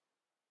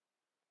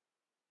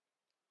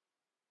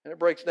 And it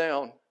breaks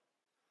down.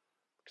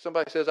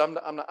 Somebody says, I'm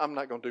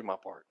not going to do my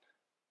part.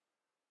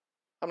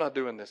 I'm not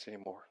doing this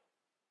anymore.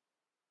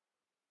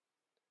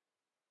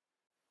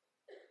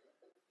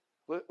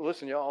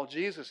 Listen, y'all,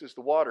 Jesus is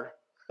the water.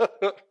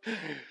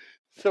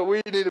 So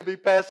we need to be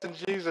passing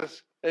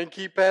Jesus and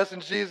keep passing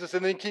Jesus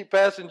and then keep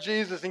passing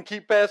Jesus and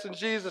keep passing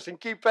Jesus and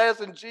keep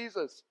passing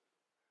Jesus.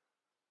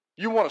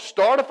 You want to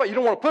start a fire? You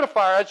don't want to put a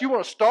fire out. You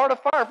want to start a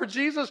fire for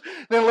Jesus?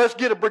 Then let's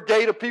get a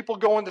brigade of people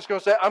going that's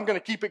going to say, I'm going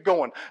to keep it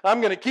going.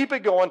 I'm going to keep it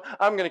going.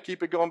 I'm going to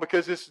keep it going,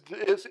 because it's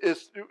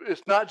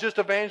not just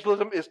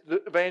evangelism. It's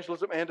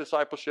evangelism and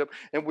discipleship,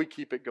 and we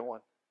keep it going.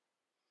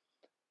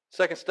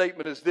 Second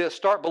statement is this: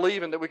 start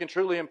believing that we can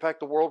truly impact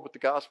the world with the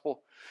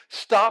gospel.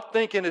 Stop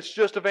thinking it's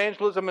just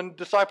evangelism and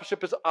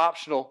discipleship is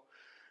optional.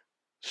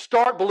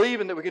 Start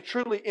believing that we can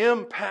truly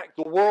impact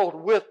the world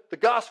with the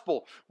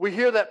gospel. We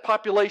hear that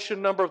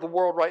population number of the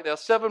world right now,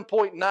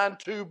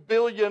 7.92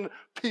 billion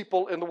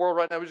people in the world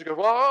right now. We just go,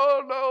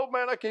 oh, no,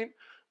 man, I can't.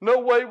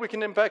 No way we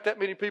can impact that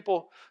many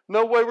people.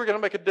 No way we're going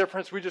to make a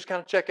difference. We just kind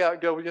of check out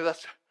and go,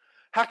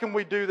 how can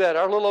we do that?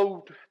 Our little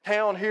old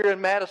town here in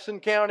Madison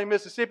County,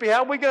 Mississippi,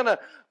 how are we going to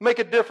make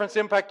a difference,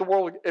 impact the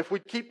world? If we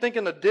keep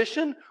thinking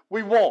addition,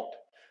 we won't.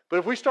 But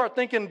if we start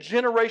thinking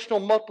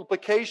generational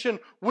multiplication,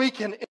 we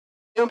can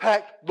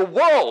impact the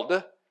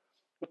world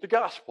with the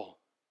gospel.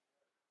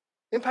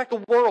 Impact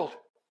the world.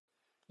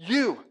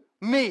 You,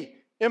 me,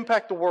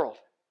 impact the world.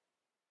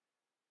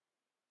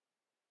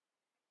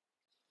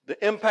 The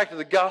impact of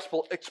the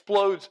gospel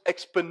explodes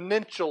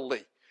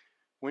exponentially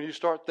when you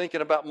start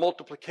thinking about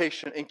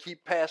multiplication and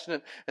keep passing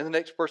it, and the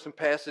next person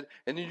passes it,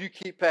 and then you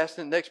keep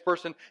passing it, the next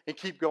person, and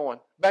keep going.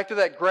 Back to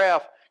that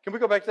graph. Can we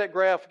go back to that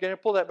graph? Can you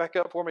pull that back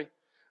up for me?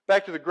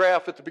 Back to the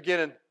graph at the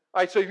beginning.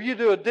 All right, so if you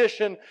do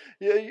addition,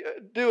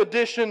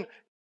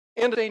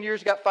 end of 10 years,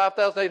 you got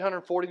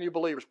 5,840 new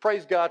believers.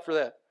 Praise God for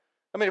that.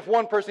 I mean, if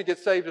one person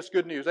gets saved, it's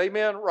good news.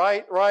 Amen?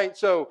 Right?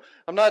 So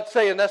I'm not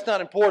saying that's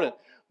not important.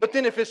 But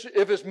then if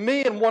it's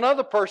me and one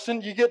other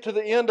person, you get to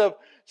the end of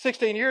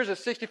 16 years,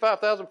 it's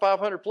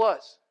 65,500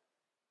 plus.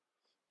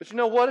 But you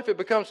know what? If it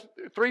becomes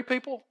 3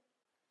 people,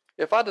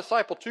 if I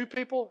disciple 2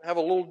 people, have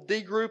a little D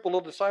group, a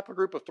little disciple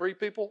group of 3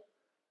 people,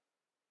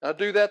 I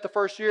do that the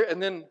first year,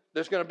 and then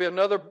there's going to be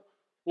another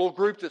little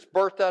group that's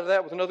birthed out of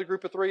that with another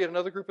group of 3 and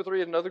another group of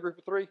 3 and another group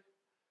of 3.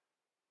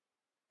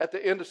 At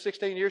the end of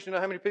 16 years, you know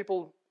how many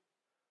people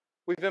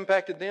we've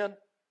impacted then?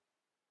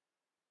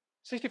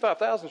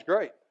 65,000 is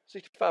great.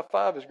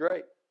 65.5 is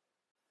great.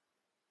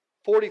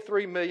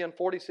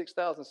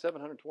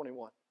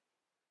 43,046,721.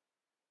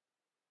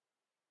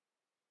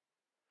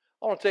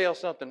 I want to tell y'all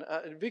something.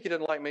 Vicki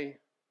doesn't like me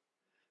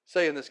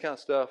saying this kind of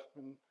stuff.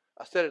 And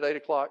I said it at 8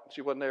 o'clock.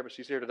 She wasn't there, but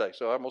she's here today,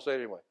 so I'm going to say it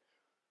anyway.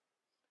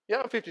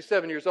 Yeah, I'm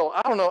 57 years old.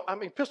 I don't know. I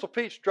mean, Pistol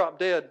Pete's dropped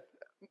dead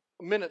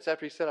minutes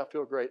after he said, I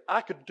feel great.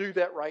 I could do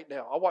that right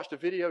now. I watched a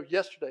video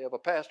yesterday of a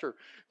pastor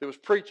that was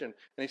preaching,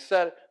 and he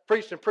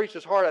preached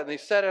his heart out, and he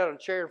sat out in a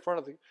chair in front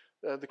of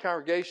the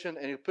congregation,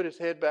 and he put his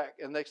head back,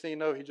 and next thing you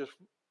know, he just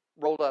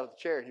rolled out of the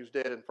chair, and he was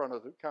dead in front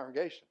of the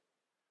congregation.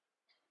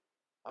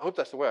 I hope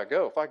that's the way I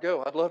go. If I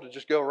go, I'd love to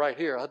just go right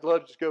here. I'd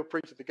love to just go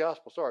preach the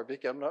gospel. Sorry,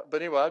 Vicki, I'm not.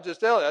 But anyway, I'm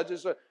just telling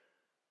you.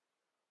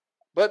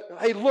 But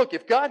hey, look,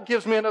 if God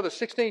gives me another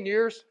 16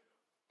 years,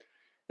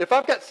 if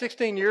I've got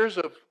 16 years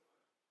of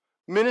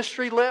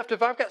ministry left,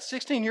 if I've got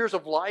 16 years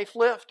of life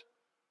left,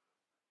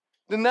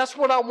 then that's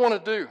what I want to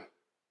do.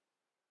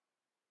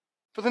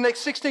 For the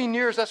next 16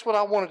 years, that's what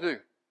I want to do.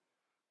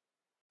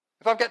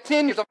 If I've got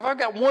 10 years, if I've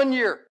got 1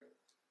 year,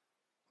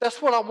 that's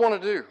what I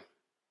want to do.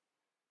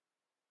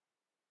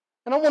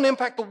 And I want to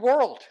impact the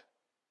world.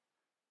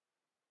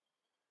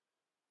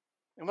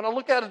 And when I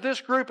look out at this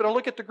group, and I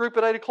look at the group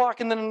at 8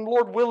 o'clock, and then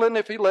Lord willing,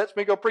 if He lets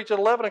me go preach at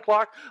 11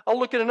 o'clock, I'll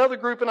look at another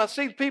group, and I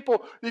see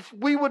people, if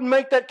we would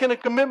make that kind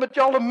of commitment,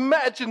 y'all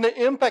imagine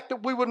the impact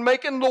that we would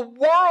make in the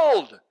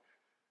world.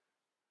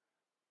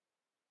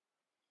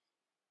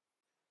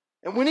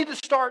 And we need to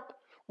start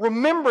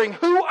remembering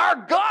who our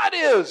God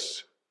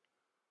is.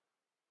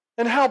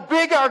 And how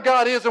big our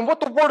God is and what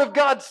the Word of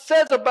God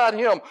says about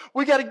Him.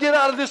 We got to get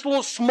out of this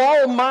little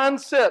small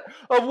mindset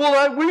of,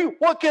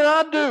 what can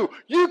I do?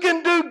 You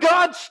can do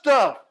God's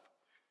stuff.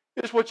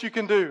 It's what you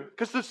can do.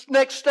 Because this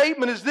next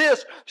statement is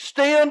this: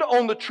 stand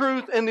on the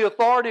truth and the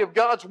authority of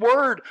God's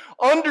Word.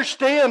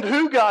 Understand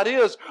who God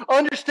is.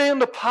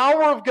 Understand the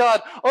power of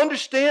God.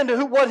 Understand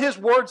what His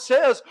Word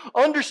says.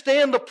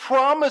 Understand the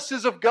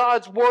promises of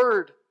God's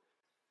Word.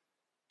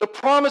 The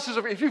promises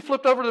of, if you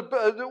flipped over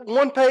the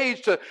one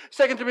page to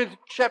 2 Timothy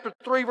chapter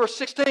 3, verse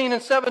 16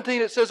 and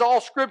 17, it says, all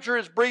Scripture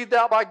is breathed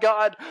out by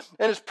God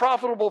and is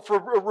profitable for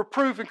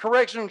reproof and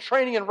correction and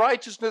training in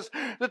righteousness,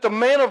 that the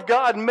man of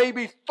God may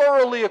be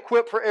thoroughly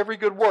equipped for every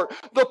good work.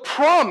 The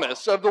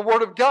promise of the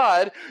Word of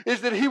God is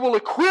that He will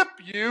equip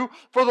you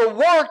for the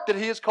work that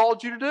He has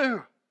called you to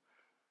do.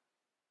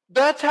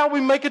 That's how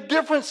we make a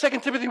difference. 2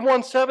 Timothy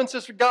 1:7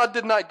 says, for God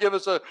did not give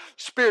us a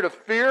spirit of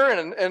fear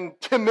and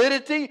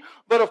timidity,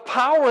 but of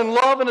power and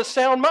love and a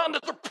sound mind.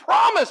 That's a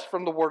promise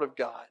from the Word of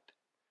God.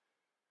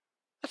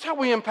 That's how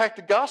we impact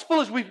the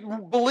gospel, is we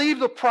believe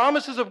the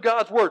promises of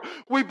God's Word.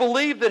 We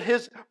believe that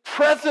His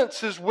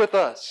presence is with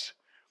us.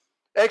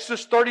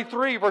 Exodus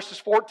 33, verses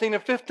 14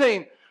 and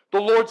 15. The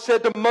Lord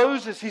said to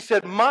Moses, He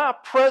said, my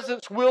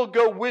presence will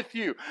go with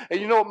you. And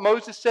you know what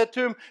Moses said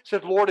to him? He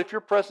said, Lord, if your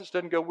presence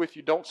doesn't go with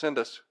you, don't send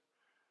us.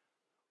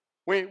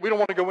 We don't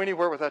want to go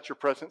anywhere without your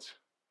presence.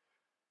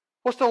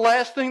 What's the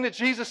last thing that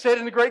Jesus said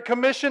in the Great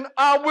Commission?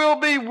 I will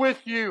be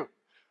with you.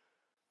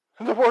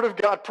 And the Word of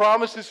God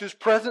promises His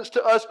presence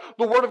to us.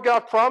 The Word of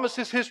God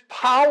promises His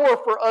power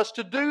for us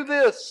to do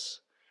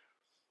this.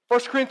 1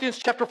 Corinthians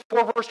chapter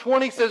 4, verse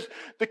 20 says,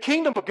 the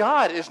kingdom of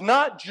God is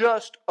not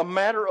just a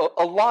matter of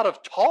a lot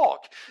of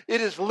talk.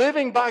 It is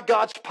living by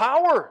God's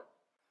power.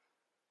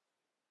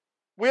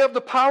 We have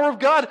the power of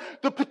God,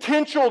 the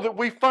potential that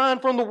we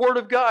find from the Word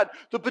of God,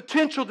 the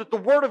potential that the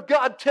Word of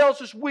God tells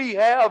us we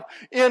have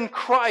in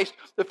Christ.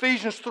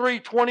 Ephesians 3,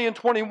 20 and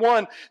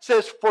 21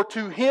 says, for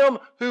to Him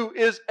who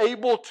is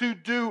able to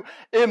do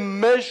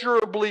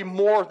immeasurably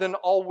more than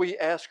all we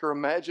ask or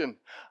imagine.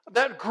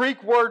 That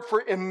Greek word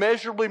for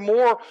immeasurably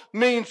more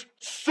means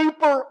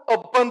super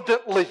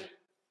abundantly.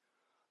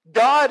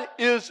 God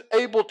is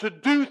able to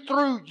do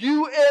through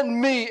you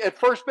and me at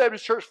First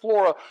Baptist Church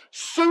Flora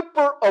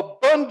super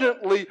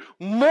abundantly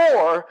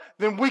more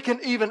than we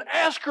can even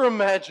ask or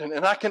imagine.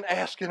 And I can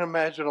ask and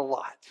imagine a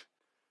lot.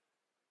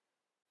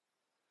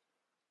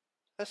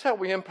 That's how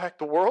we impact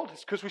the world.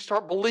 It's because we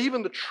start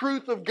believing the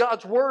truth of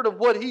God's Word, of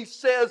what He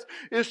says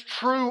is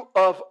true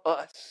of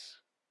us.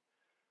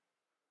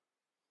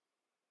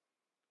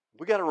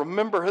 We got to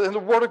remember, and the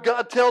Word of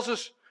God tells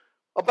us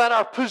about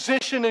our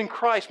position in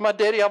Christ. My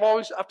daddy,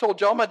 I've told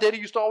y'all, my daddy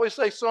used to always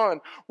say,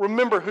 son,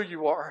 remember who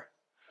you are.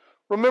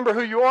 Remember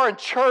who you are in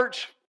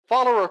church,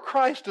 follower of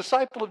Christ,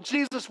 disciple of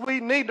Jesus. We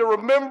need to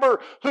remember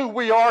who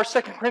we are.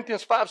 2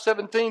 Corinthians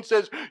 5:17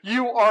 says,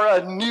 you are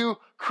a new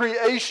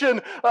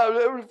creation.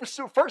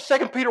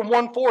 2 Peter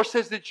 1:4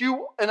 says that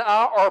you and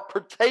I are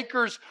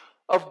partakers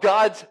of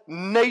God's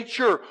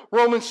nature.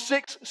 Romans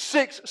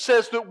 6:6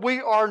 says that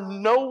we are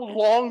no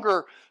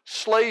longer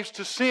slaves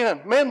to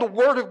sin. Man, the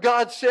Word of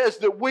God says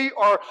that we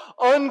are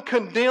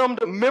uncondemned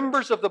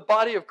members of the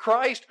body of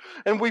Christ,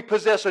 and we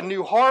possess a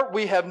new heart.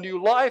 We have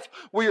new life.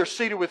 We are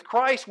seated with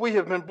Christ. We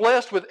have been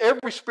blessed with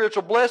every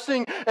spiritual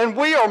blessing, and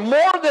we are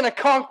more than a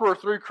conqueror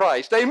through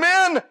Christ.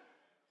 Amen?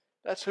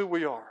 That's who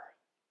we are.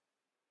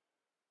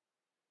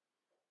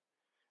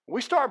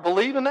 We start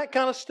believing that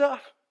kind of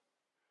stuff,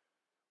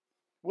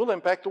 we'll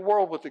impact the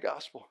world with the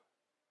gospel.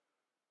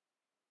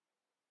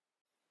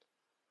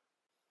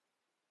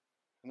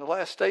 And the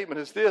last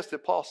statement is this,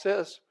 that Paul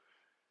says,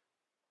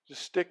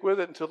 just stick with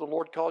it until the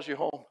Lord calls you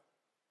home.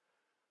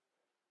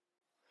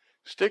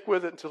 Stick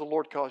with it until the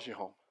Lord calls you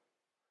home.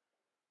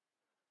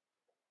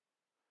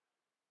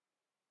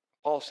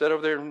 Paul said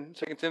over there in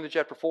 2 Timothy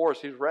chapter 4 as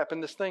he's wrapping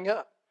this thing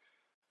up.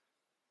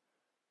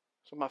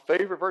 So my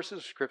favorite verses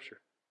of Scripture.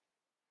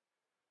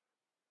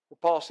 Where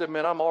Paul said,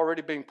 man, I'm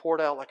already being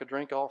poured out like a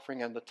drink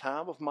offering, and the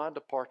time of my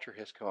departure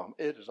has come.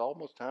 It is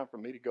almost time for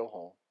me to go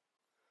home.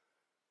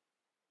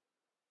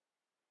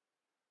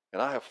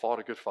 And I have fought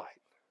a good fight.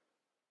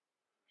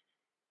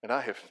 And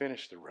I have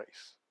finished the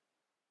race.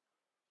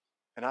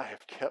 And I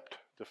have kept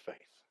the faith.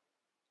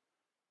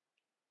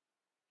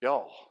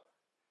 Y'all,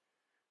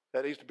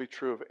 that needs to be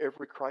true of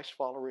every Christ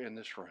follower in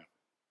this room.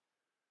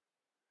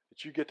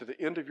 That you get to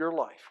the end of your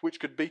life, which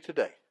could be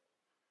today,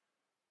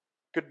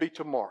 could be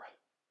tomorrow,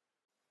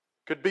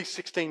 could be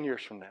 16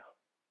 years from now,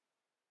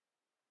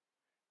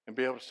 and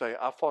be able to say,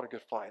 I fought a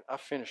good fight. I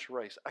finished the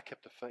race. I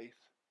kept the faith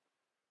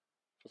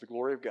for the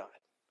glory of God.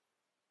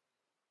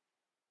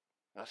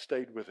 I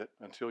stayed with it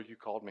until you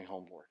called me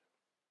home, Lord.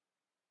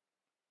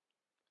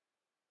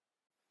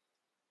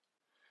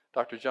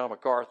 Dr. John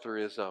MacArthur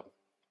is a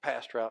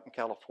pastor out in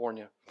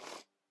California.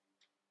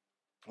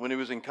 When he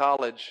was in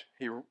college,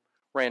 he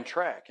ran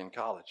track in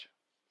college.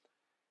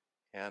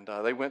 And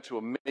they went to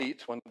a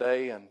meet one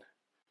day, and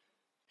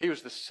he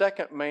was the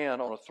second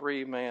man on a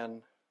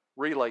 3-man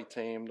relay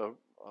team, the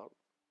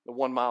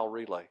 1-mile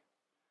relay.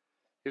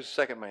 He was the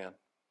second man.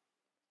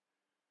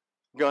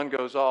 Gun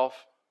goes off.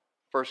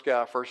 First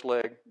guy, first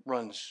leg,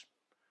 runs,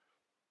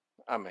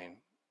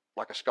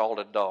 like a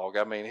scalded dog.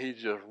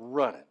 He's just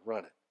running.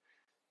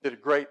 Did a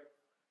great,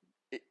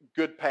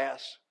 good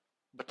pass,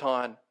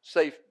 baton,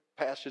 safe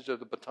passage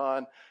of the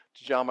baton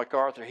to John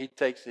MacArthur. He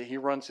takes it, he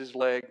runs his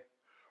leg,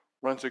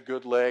 runs a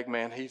good leg,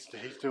 man. He's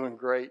doing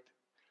great.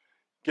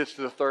 Gets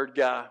to the third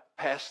guy,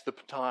 passes the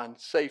baton,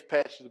 safe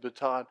passes the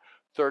baton.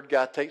 Third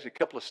guy takes a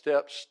couple of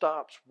steps,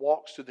 stops,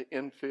 walks to the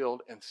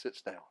infield, and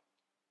sits down.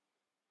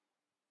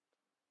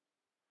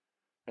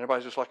 And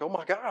everybody's just like, oh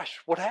my gosh,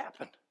 what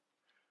happened?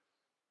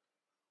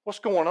 What's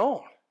going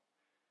on?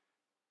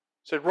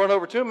 Said, run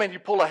over to him, man, you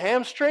pull a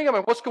hamstring? I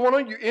mean, what's going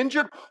on? You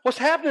injured? What's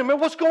happening, man?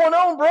 What's going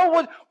on,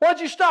 bro?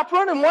 Why'd you stop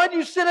running? Why'd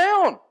you sit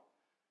down?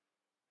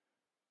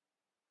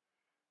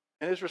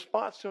 And his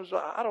response to him was,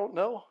 I don't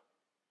know.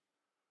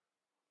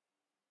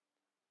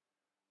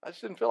 I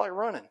just didn't feel like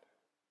running.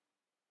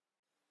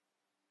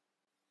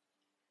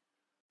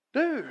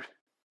 Dude,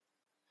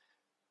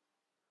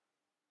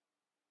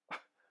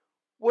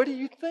 what are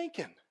you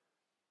thinking?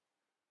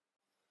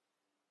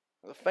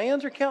 The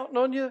fans are counting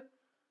on you.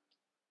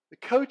 The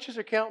coaches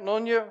are counting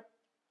on you.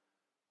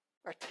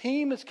 Our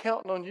team is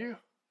counting on you. I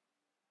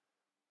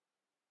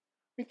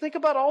mean, think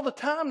about all the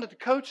time that the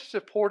coaches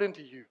have poured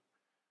into you.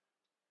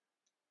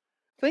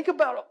 Think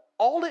about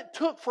all it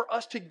took for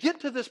us to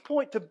get to this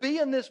point, to be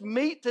in this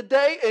meet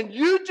today, and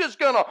you just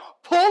going to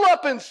pull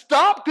up and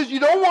stop because you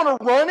don't want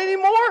to run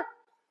anymore?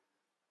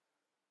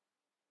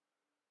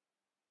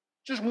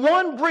 Just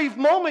one brief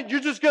moment, you're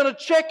just going to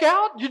check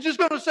out? You're just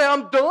going to say,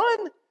 I'm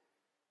done?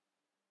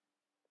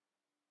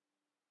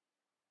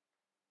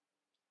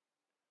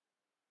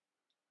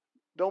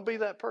 Don't be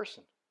that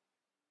person.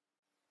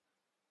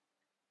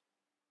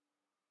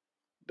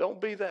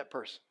 Don't be that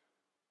person.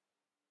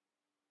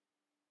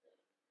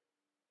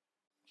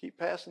 Keep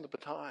passing the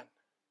baton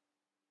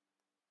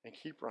and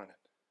keep running.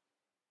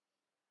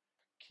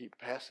 Keep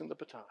passing the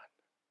baton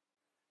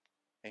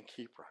and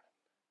keep running.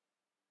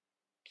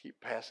 Keep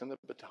passing the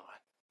baton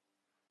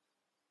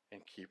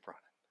and keep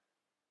running.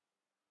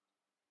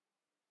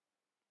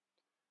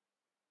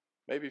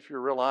 Maybe if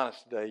you're real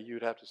honest today,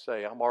 you'd have to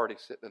say, I'm already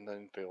sitting in the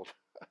infield.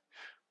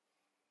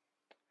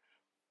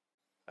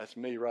 That's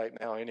me right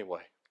now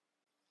anyway.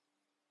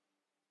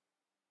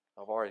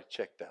 I've already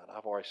checked out.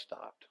 I've already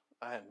stopped.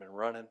 I haven't been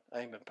running.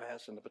 I ain't been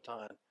passing the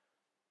baton.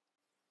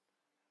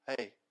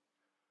 Hey,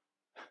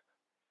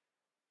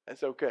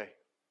 that's okay.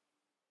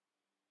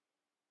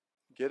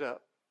 Get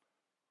up.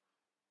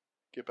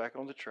 Get back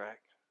on the track.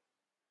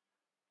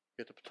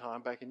 Get the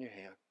baton back in your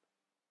hand.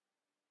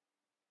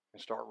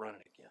 And start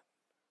running again.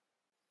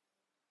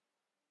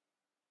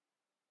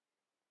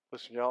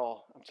 Listen,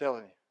 y'all, I'm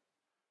telling you.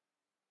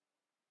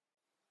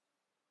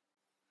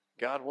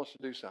 God wants to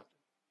do something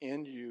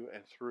in you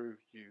and through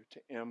you to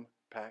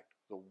impact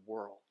the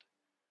world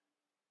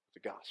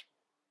with the gospel.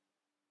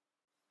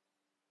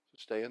 So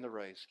stay in the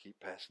race. Keep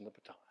passing the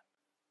baton.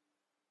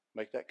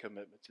 Make that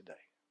commitment today.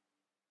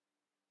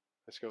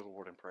 Let's go to the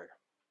Lord in prayer.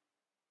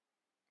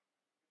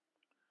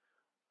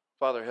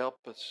 Father, help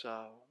us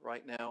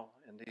right now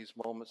in these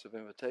moments of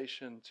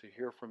invitation to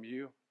hear from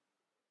you.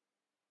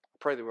 I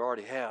pray that we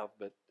already have,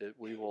 but that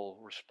we will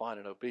respond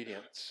in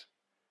obedience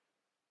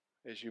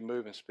as you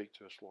move and speak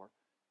to us, Lord.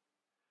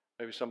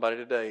 Maybe somebody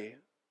today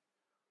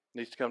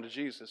needs to come to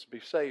Jesus,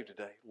 be saved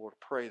today. Lord,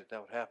 I pray that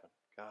that would happen.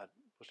 God,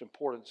 most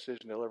important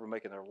decision they'll ever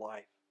make in their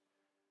life.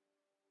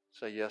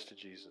 Say yes to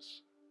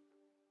Jesus.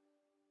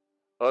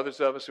 Others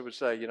of us who would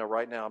say,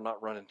 right now I'm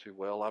not running too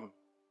well. I'm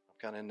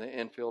kind of in the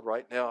infield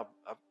right now.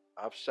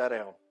 I've sat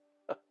down.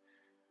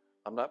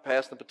 I'm not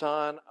passing the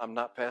baton. I'm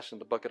not passing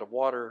the bucket of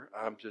water.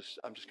 I'm just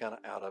kind of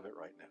out of it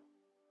right now.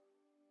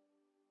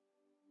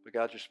 But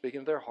God, you're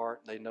speaking to their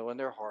heart. They know in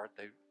their heart.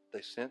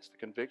 They sense the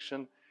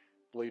conviction,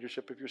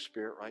 leadership of your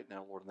Spirit right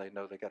now, Lord, and they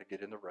know they got to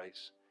get in the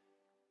race.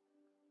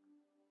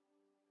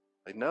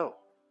 They know.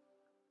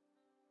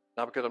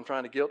 Not because I'm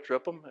trying to guilt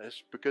trip them.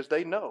 It's because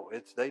they know.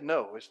 They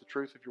know. It's the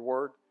truth of your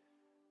word.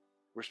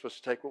 We're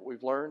supposed to take what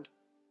we've learned,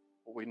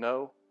 what we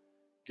know,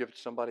 give it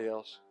to somebody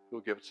else,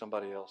 who'll give it to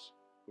somebody else,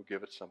 who'll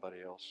give it to somebody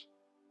else,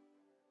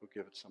 who'll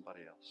give it to somebody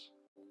else.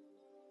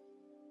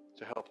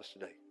 To help us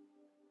today.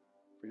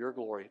 For your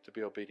glory, to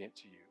be obedient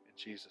to you. In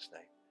Jesus'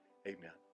 name, amen.